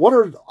that. But what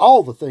are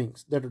all the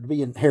things that are to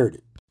be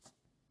inherited?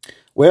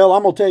 Well,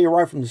 I'm going to tell you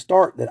right from the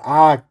start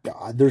that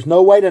there's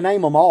no way to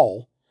name them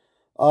all.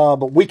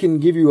 But we can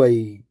give you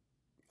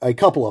a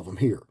couple of them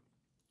here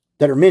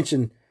that are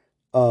mentioned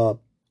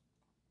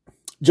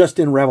just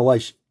in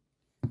Revelation.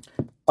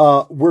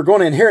 We're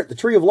going to inherit the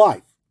tree of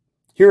life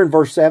here in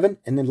verse 7,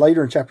 and then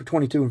later in chapter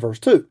 22 and verse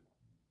 2.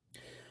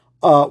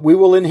 We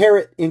will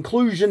inherit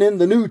inclusion in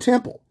the new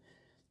temple.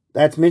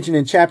 That's mentioned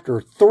in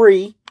chapter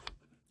 3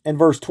 and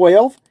verse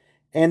 12.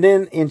 And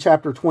then in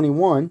chapter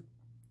 21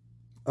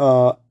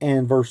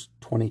 and verse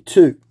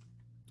 22.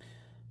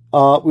 We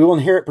will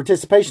inherit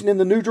participation in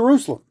the New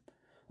Jerusalem.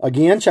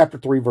 Again, chapter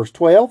 3, verse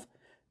 12,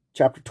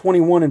 chapter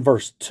 21 and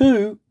verse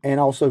 2, and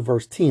also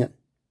verse 10.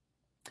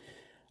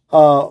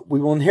 We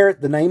will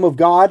inherit the name of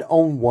God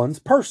on one's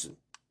person.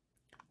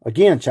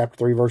 Again, chapter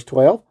 3, verse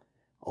 12,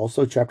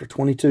 also chapter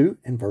 22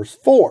 and verse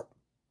 4.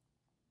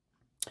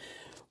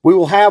 We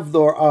will have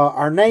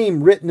our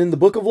name written in the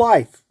book of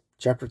life.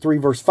 Chapter 3,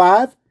 verse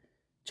 5,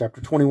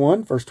 chapter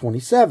 21, verse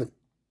 27.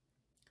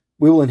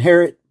 We will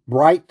inherit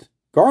bright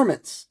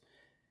garments.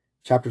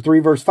 Chapter 3,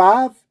 verse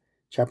 5,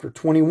 chapter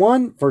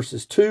 21,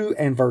 verses 2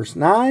 and verse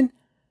 9.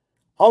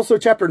 Also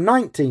chapter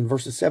 19,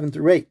 verses 7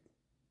 through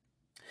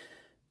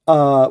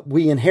 8.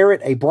 We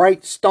inherit a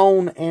bright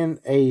stone and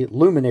a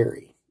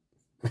luminary.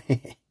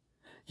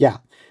 Yeah.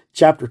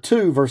 Chapter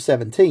 2, verse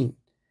 17,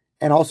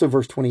 and also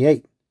verse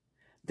 28.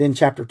 Then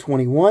chapter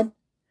 21,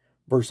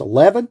 verse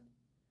 11,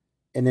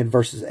 and then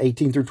verses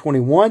 18 through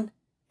 21,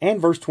 and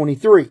verse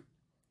 23.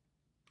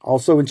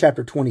 Also in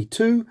chapter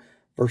 22,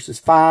 verses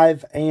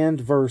 5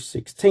 and verse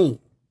 16.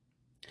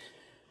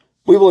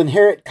 We will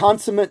inherit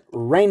consummate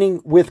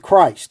reigning with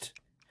Christ.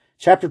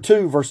 Chapter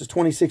 2, verses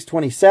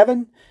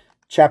 26-27,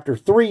 chapter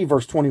 3,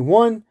 verse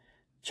 21,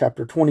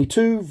 chapter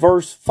 22,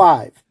 verse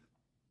 5.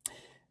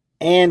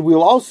 And we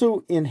will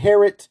also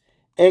inherit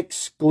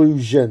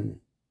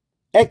exclusion.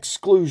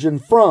 Exclusion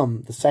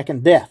from the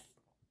second death.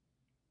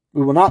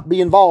 We will not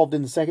be involved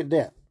in the second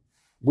death.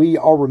 We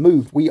are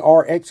removed. We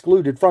are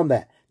excluded from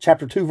that.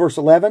 Chapter 2, verse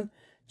 11,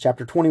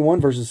 chapter 21,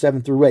 verses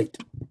 7 through 8.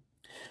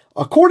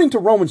 According to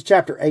Romans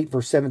chapter 8,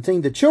 verse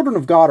 17, the children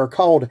of God are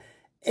called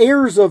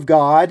heirs of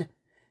God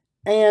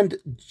and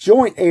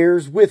joint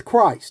heirs with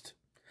Christ.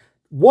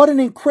 What an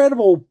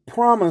incredible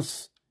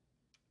promise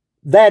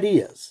that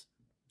is.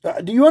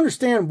 Do you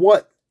understand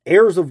what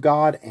heirs of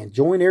God and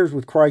joint heirs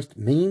with Christ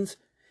means?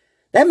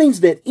 That means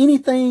that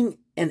anything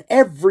and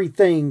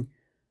everything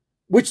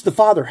which the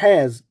Father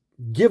has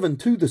given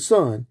to the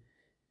Son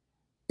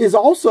is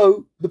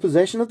also the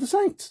possession of the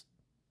saints.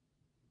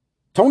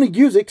 Tony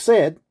Guzik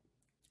said,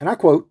 and I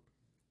quote,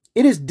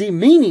 "It is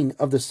demeaning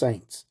of the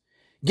saints,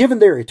 given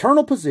their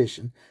eternal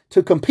position,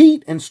 to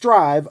compete and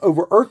strive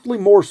over earthly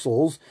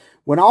morsels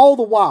when all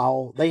the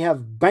while they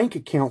have bank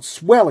accounts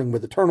swelling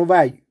with eternal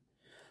value."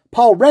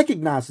 Paul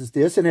recognizes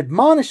this and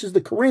admonishes the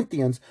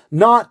Corinthians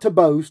not to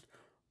boast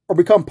or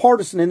become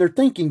partisan in their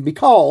thinking,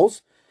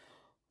 because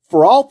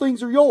for all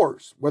things are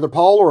yours, whether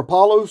Paul or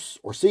Apollos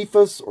or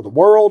Cephas or the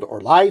world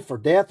or life or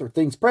death or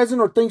things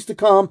present or things to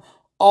come,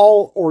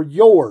 all are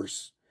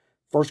yours.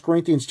 1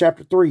 Corinthians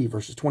chapter 3,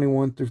 verses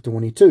 21 through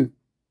 22.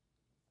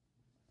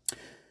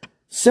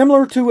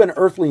 Similar to an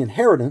earthly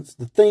inheritance,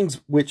 the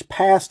things which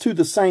pass to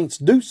the saints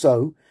do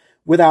so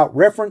without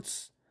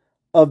reference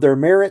of their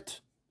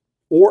merit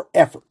or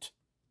effort.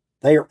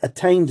 They are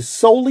attained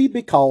solely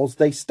because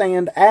they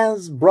stand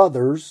as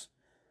brothers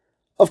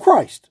of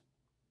Christ.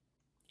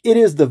 It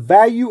is the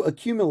value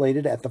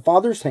accumulated at the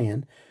Father's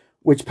hand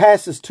which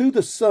passes to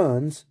the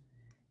sons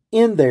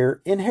in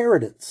their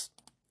inheritance.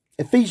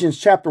 Ephesians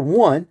chapter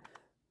 1,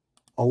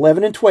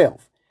 11 and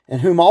 12. "In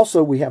whom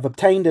also we have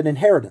obtained an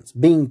inheritance,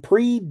 being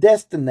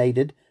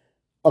predestinated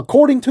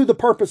according to the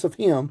purpose of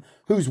him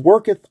who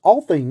worketh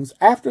all things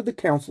after the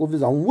counsel of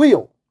his own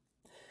will,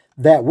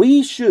 that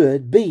we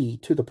should be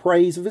to the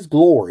praise of his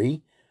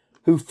glory,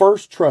 who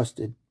first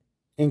trusted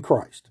in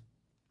Christ."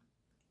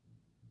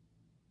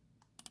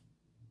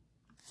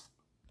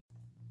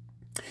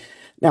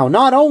 Now,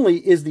 not only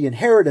is the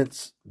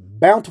inheritance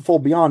bountiful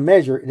beyond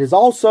measure, it is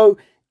also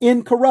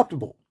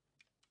incorruptible.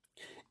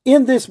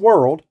 In this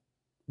world,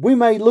 we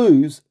may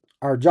lose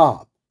our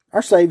job,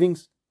 our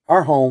savings,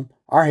 our home,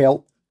 our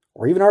health,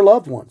 or even our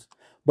loved ones.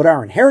 But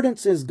our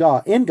inheritance in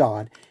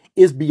God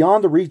is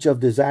beyond the reach of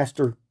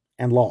disaster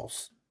and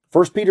loss.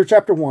 1 Peter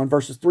chapter 1,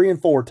 verses 3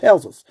 and 4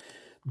 tells us,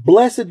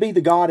 "Blessed be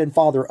the God and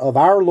Father of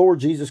our Lord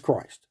Jesus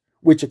Christ,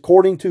 which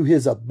according to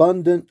his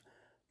abundant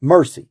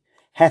mercy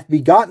hath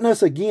begotten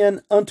us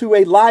again unto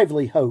a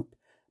lively hope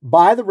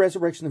by the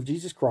resurrection of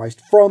Jesus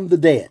Christ from the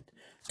dead,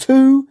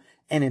 to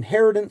an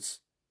inheritance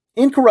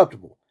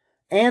incorruptible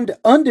and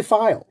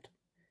undefiled,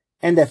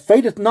 and that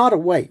fadeth not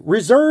away,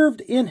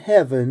 reserved in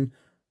heaven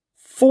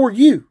for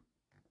you."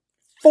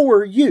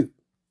 For you.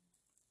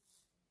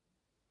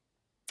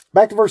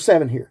 Back to verse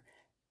 7 here.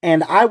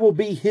 "And I will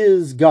be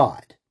his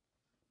God.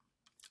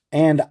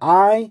 And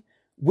I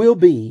will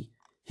be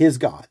his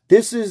God."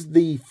 This is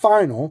the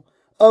final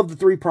of the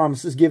three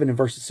promises given in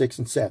verses 6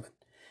 and 7.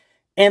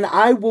 "And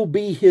I will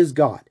be his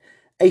God,"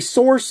 a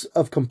source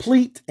of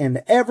complete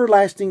and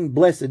everlasting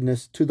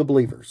blessedness to the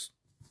believers.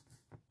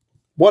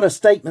 What a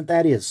statement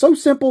that is. So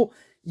simple,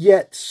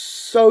 yet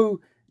so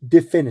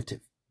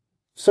definitive,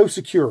 so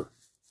secure,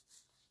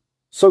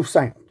 so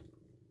sound.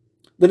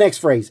 The next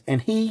phrase,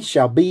 "And he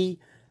shall be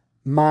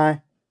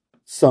my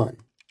son."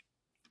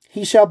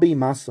 He shall be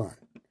my son.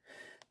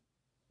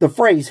 The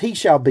phrase "he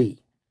shall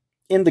be"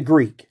 in the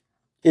Greek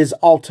is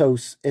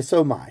autos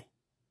esomai.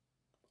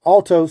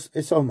 Autos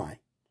esomai.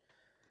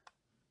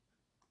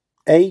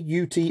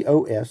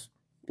 A-U-T-O-S,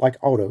 like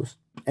autos,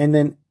 and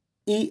then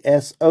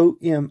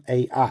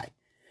Esomai,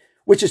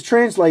 which is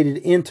translated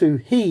into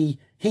he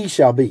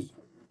shall be,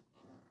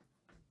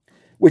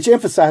 which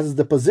emphasizes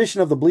the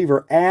position of the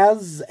believer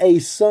as a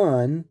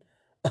son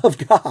of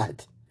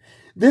God.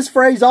 This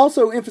phrase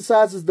also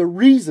emphasizes the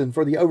reason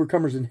for the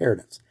overcomer's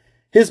inheritance,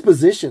 his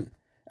position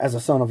as a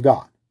son of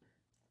God.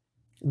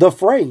 The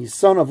phrase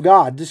son of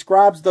God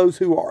describes those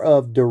who are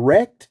of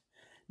direct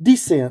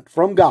descent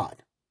from God.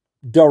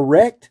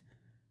 Direct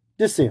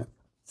descent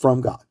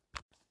from God.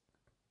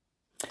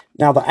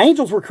 Now, the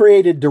angels were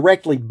created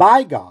directly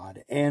by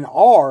God and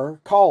are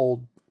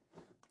called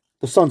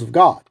the sons of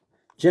God.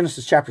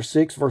 Genesis chapter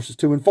 6, verses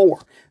 2 and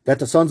 4. That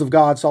the sons of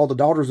God saw the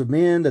daughters of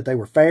men, that they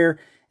were fair,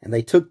 and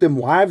they took them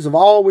wives of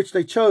all which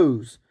they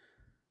chose.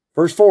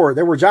 Verse 4,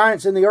 there were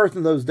giants in the earth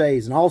in those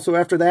days, and also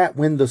after that,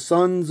 when the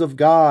sons of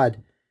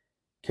God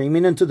came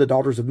in unto the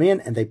daughters of men,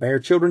 and they bare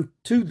children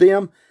to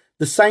them,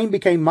 the same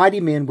became mighty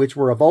men which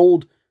were of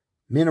old,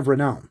 men of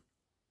renown.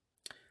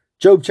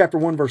 Job chapter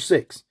 1, verse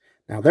 6.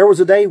 Now there was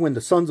a day when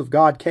the sons of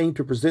God came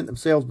to present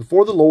themselves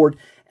before the Lord,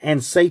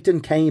 and Satan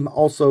came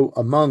also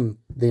among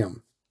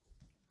them.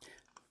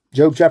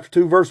 Job chapter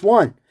 2, verse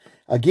 1.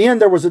 Again,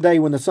 there was a day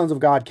when the sons of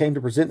God came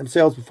to present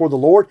themselves before the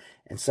Lord,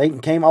 and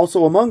Satan came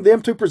also among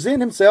them to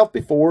present himself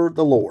before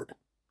the Lord.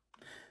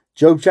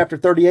 Job chapter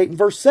 38 and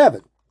verse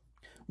 7.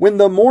 When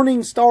the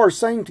morning stars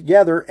sang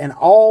together, and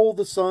all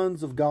the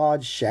sons of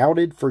God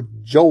shouted for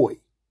joy.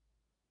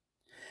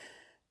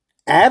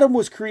 Adam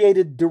was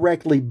created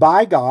directly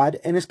by God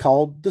and is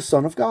called the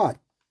Son of God.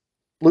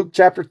 Luke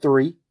chapter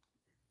 3,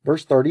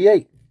 verse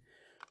 38.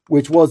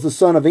 Which was the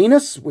son of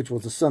Enos, which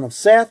was the son of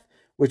Seth,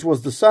 which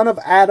was the son of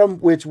Adam,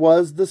 which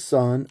was the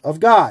Son of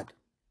God.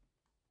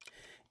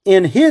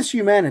 In his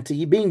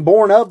humanity, being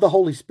born of the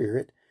Holy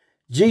Spirit,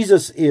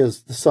 Jesus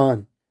is the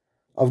Son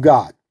of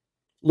God.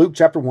 Luke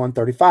chapter 1,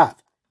 35.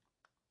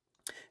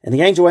 And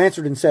the angel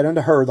answered and said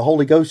unto her, the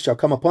Holy Ghost shall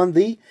come upon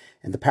thee,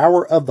 and the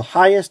power of the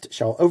highest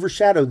shall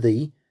overshadow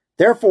thee.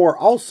 Therefore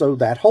also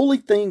that holy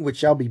thing which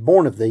shall be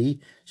born of thee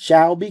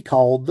shall be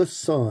called the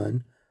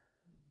Son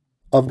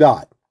of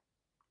God.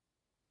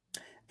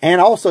 And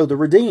also the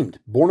redeemed,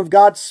 born of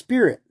God's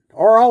Spirit,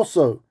 are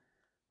also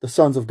the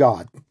sons of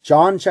God.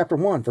 John chapter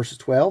 1, verses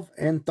 12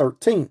 and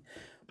 13.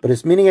 But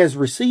as many as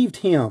received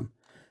him,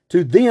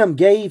 to them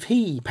gave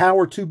he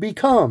power to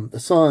become the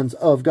sons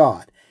of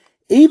God,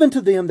 even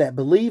to them that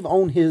believe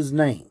on his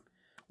name,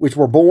 which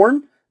were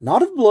born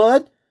not of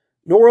blood,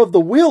 nor of the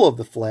will of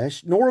the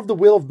flesh, nor of the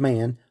will of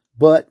man,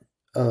 but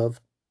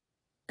of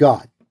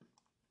God.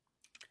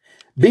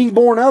 Being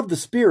born of the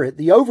Spirit,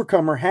 the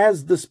overcomer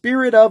has the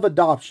spirit of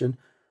adoption,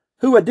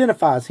 who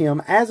identifies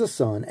him as a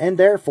son and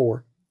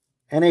therefore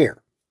an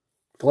heir.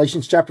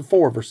 Galatians chapter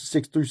 4, verses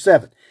 6 through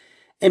 7.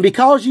 And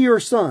because ye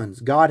are sons,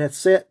 God hath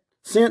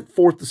sent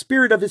forth the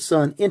Spirit of his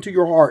Son into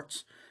your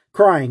hearts,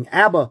 crying,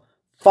 Abba,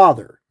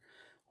 Father.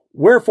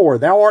 Wherefore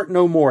thou art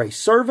no more a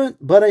servant,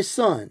 but a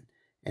son.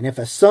 And if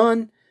a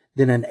son,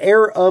 then an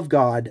heir of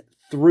God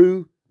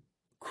through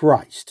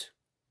Christ.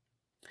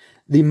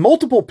 The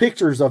multiple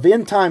pictures of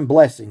end-time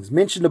blessings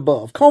mentioned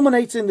above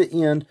culminates in the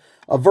end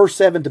of verse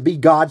 7 to be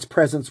God's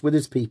presence with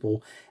his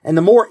people and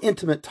the more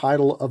intimate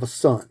title of a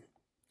son.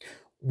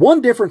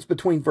 One difference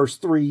between verse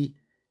 3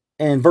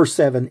 and verse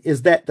 7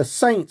 is that the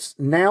saints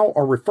now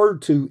are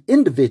referred to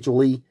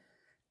individually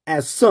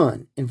as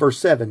son in verse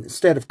 7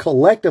 instead of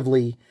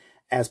collectively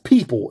as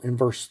people in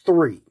verse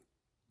 3.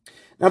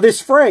 Now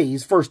this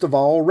phrase, first of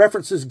all,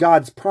 references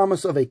God's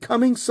promise of a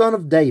coming son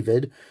of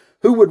David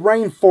who would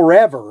reign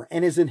forever,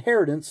 and his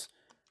inheritance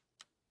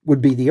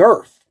would be the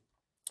earth.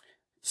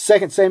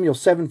 2 Samuel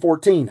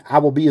 7:14, I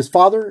will be his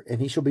father,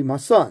 and he shall be my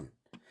son.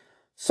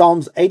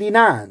 Psalms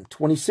 89,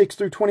 26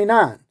 through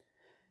 29.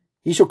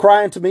 He shall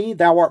cry unto me,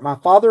 thou art my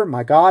father,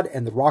 my God,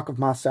 and the rock of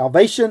my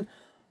salvation.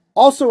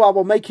 Also I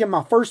will make him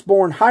my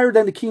firstborn higher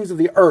than the kings of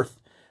the earth.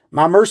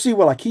 My mercy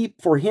will I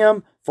keep for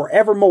him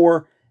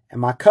forevermore,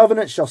 and my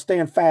covenant shall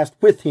stand fast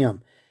with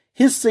him.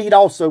 His seed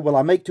also will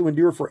I make to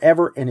endure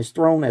forever, and his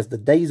throne as the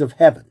days of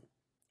heaven.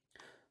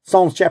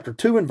 Psalms chapter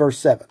 2 and verse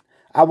 7.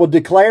 I will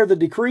declare the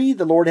decree,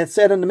 the Lord hath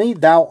said unto me,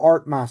 thou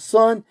art my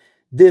son,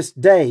 this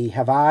day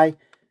have I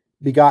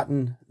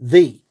begotten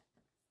thee.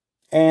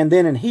 And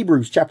then in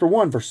Hebrews chapter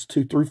 1, verses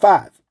 2 through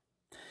 5.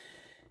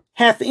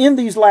 Hath in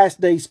these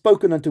last days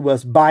spoken unto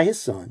us by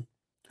his Son,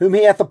 whom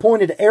he hath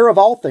appointed heir of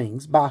all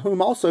things, by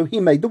whom also he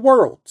made the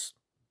worlds,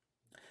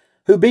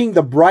 who being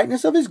the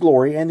brightness of his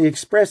glory and the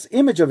express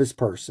image of his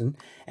person,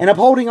 and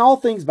upholding all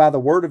things by the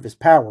word of his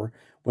power,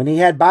 when he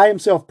had by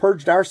himself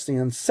purged our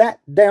sins, sat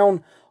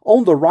down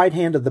on the right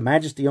hand of the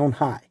majesty on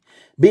high,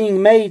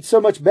 being made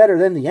so much better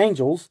than the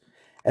angels,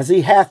 as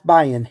he hath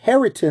by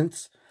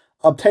inheritance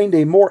obtained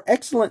a more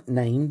excellent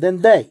name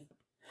than they.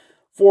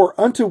 For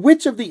unto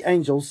which of the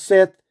angels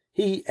saith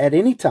he at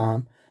any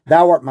time,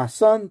 thou art my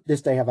son,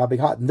 this day have I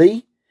begotten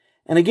thee?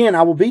 And again,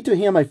 I will be to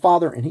him a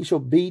father, and he shall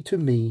be to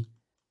me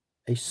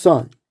a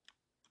son.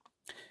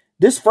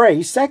 This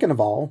phrase, second of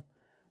all,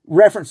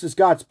 references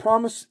God's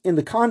promise in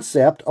the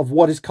concept of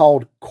what is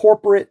called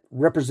corporate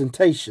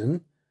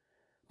representation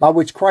by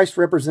which Christ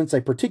represents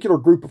a particular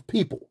group of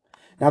people.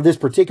 Now, this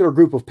particular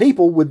group of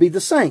people would be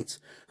the saints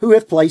who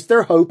have placed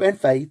their hope and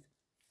faith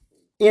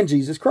in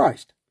Jesus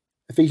Christ.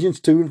 Ephesians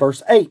 2 and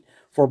verse 8,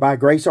 for by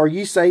grace are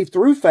ye saved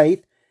through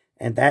faith,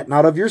 and that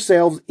not of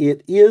yourselves,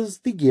 it is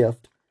the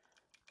gift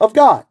of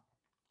God.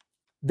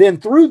 Then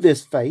through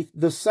this faith,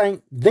 the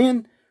saint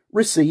then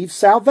receives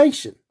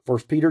salvation.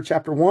 1 Peter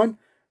chapter 1,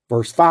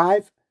 verse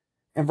 5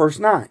 and verse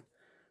 9.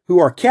 Who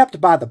are kept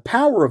by the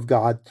power of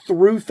God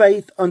through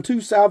faith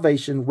unto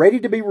salvation, ready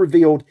to be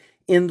revealed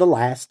in the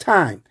last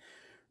time,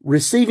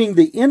 receiving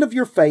the end of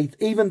your faith,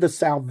 even the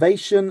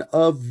salvation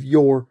of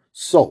your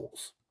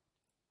souls.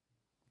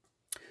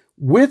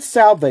 With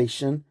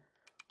salvation,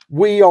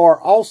 we are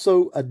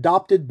also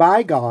adopted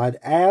by God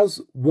as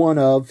one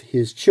of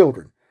his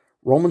children.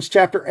 Romans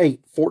chapter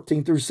 8,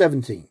 14 through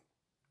 17.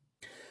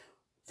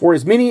 For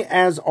as many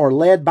as are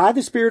led by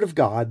the Spirit of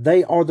God,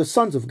 they are the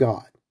sons of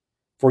God.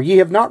 For ye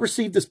have not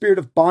received the spirit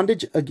of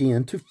bondage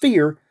again to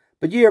fear,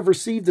 but ye have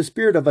received the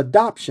spirit of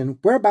adoption,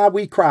 whereby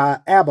we cry,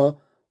 Abba,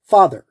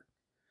 Father.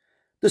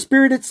 The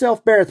Spirit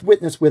itself beareth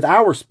witness with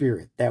our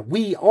spirit that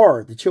we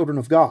are the children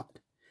of God.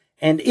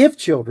 And if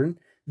children,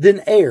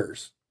 then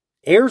heirs,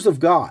 heirs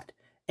of God,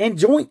 and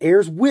joint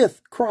heirs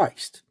with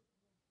Christ.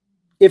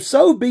 If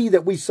so be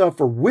that we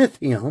suffer with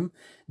him,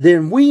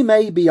 then we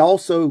may be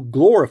also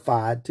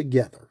glorified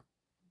together.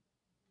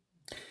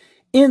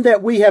 In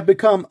that we have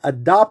become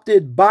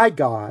adopted by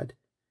God,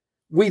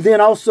 we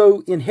then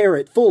also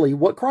inherit fully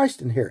what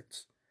Christ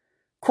inherits.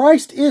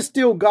 Christ is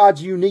still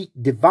God's unique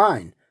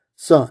divine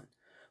Son,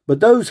 but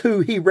those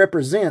who he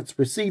represents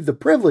receive the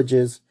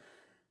privileges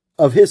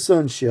of his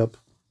sonship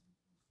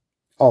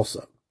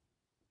also.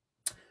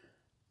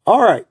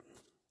 All right.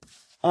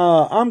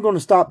 I'm going to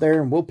stop there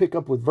and we'll pick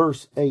up with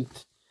verse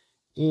 8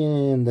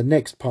 in the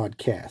next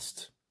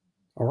podcast.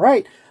 All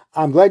right.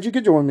 I'm glad you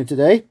could join me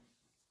today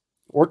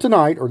or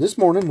tonight or this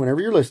morning,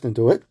 whenever you're listening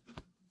to it.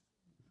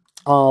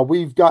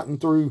 We've gotten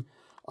through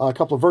a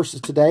couple of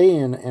verses today,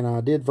 and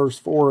I did verse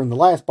 4 in the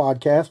last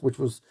podcast, which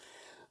was,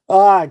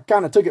 I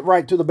kind of took it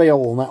right to the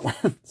bell on that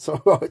one.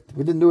 So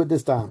we didn't do it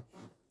this time.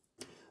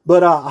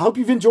 But I hope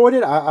you've enjoyed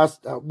it.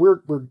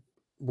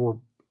 We're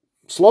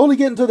slowly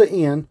getting to the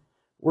end.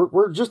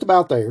 We're just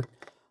about there.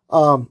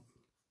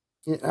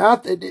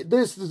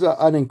 This is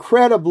an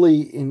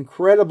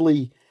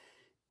incredibly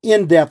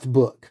in-depth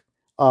book.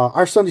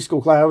 Our Sunday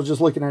school class, I was just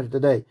looking at it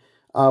today.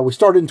 We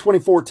started in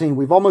 2014.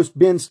 We've almost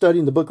been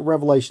studying the book of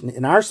Revelation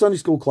in our Sunday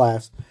school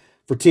class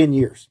for 10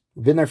 years.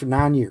 We've been there for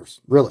 9 years,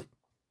 really.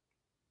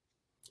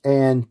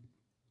 And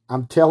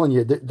I'm telling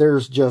you,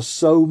 there's just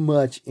so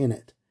much in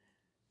it.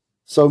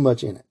 So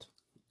much in it.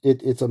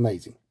 It's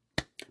amazing.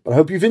 But I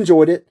hope you've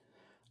enjoyed it.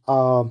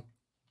 I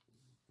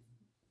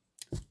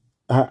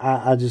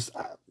just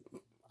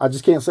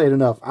can't say it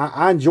enough.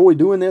 I enjoy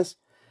doing this.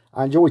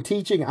 I enjoy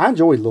teaching. I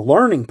enjoy the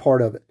learning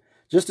part of it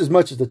just as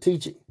much as the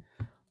teaching.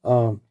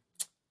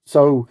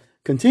 So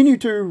continue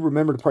to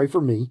remember to pray for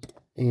me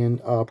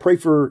and pray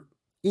for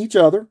each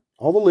other,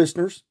 all the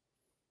listeners.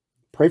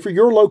 Pray for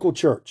your local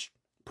church.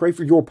 Pray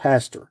for your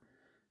pastor.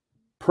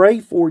 Pray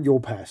for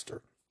your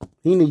pastor.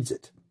 He needs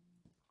it.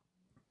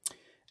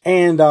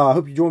 And I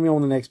hope you join me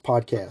on the next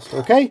podcast.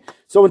 Okay?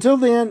 So until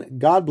then,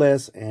 God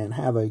bless and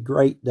have a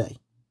great day.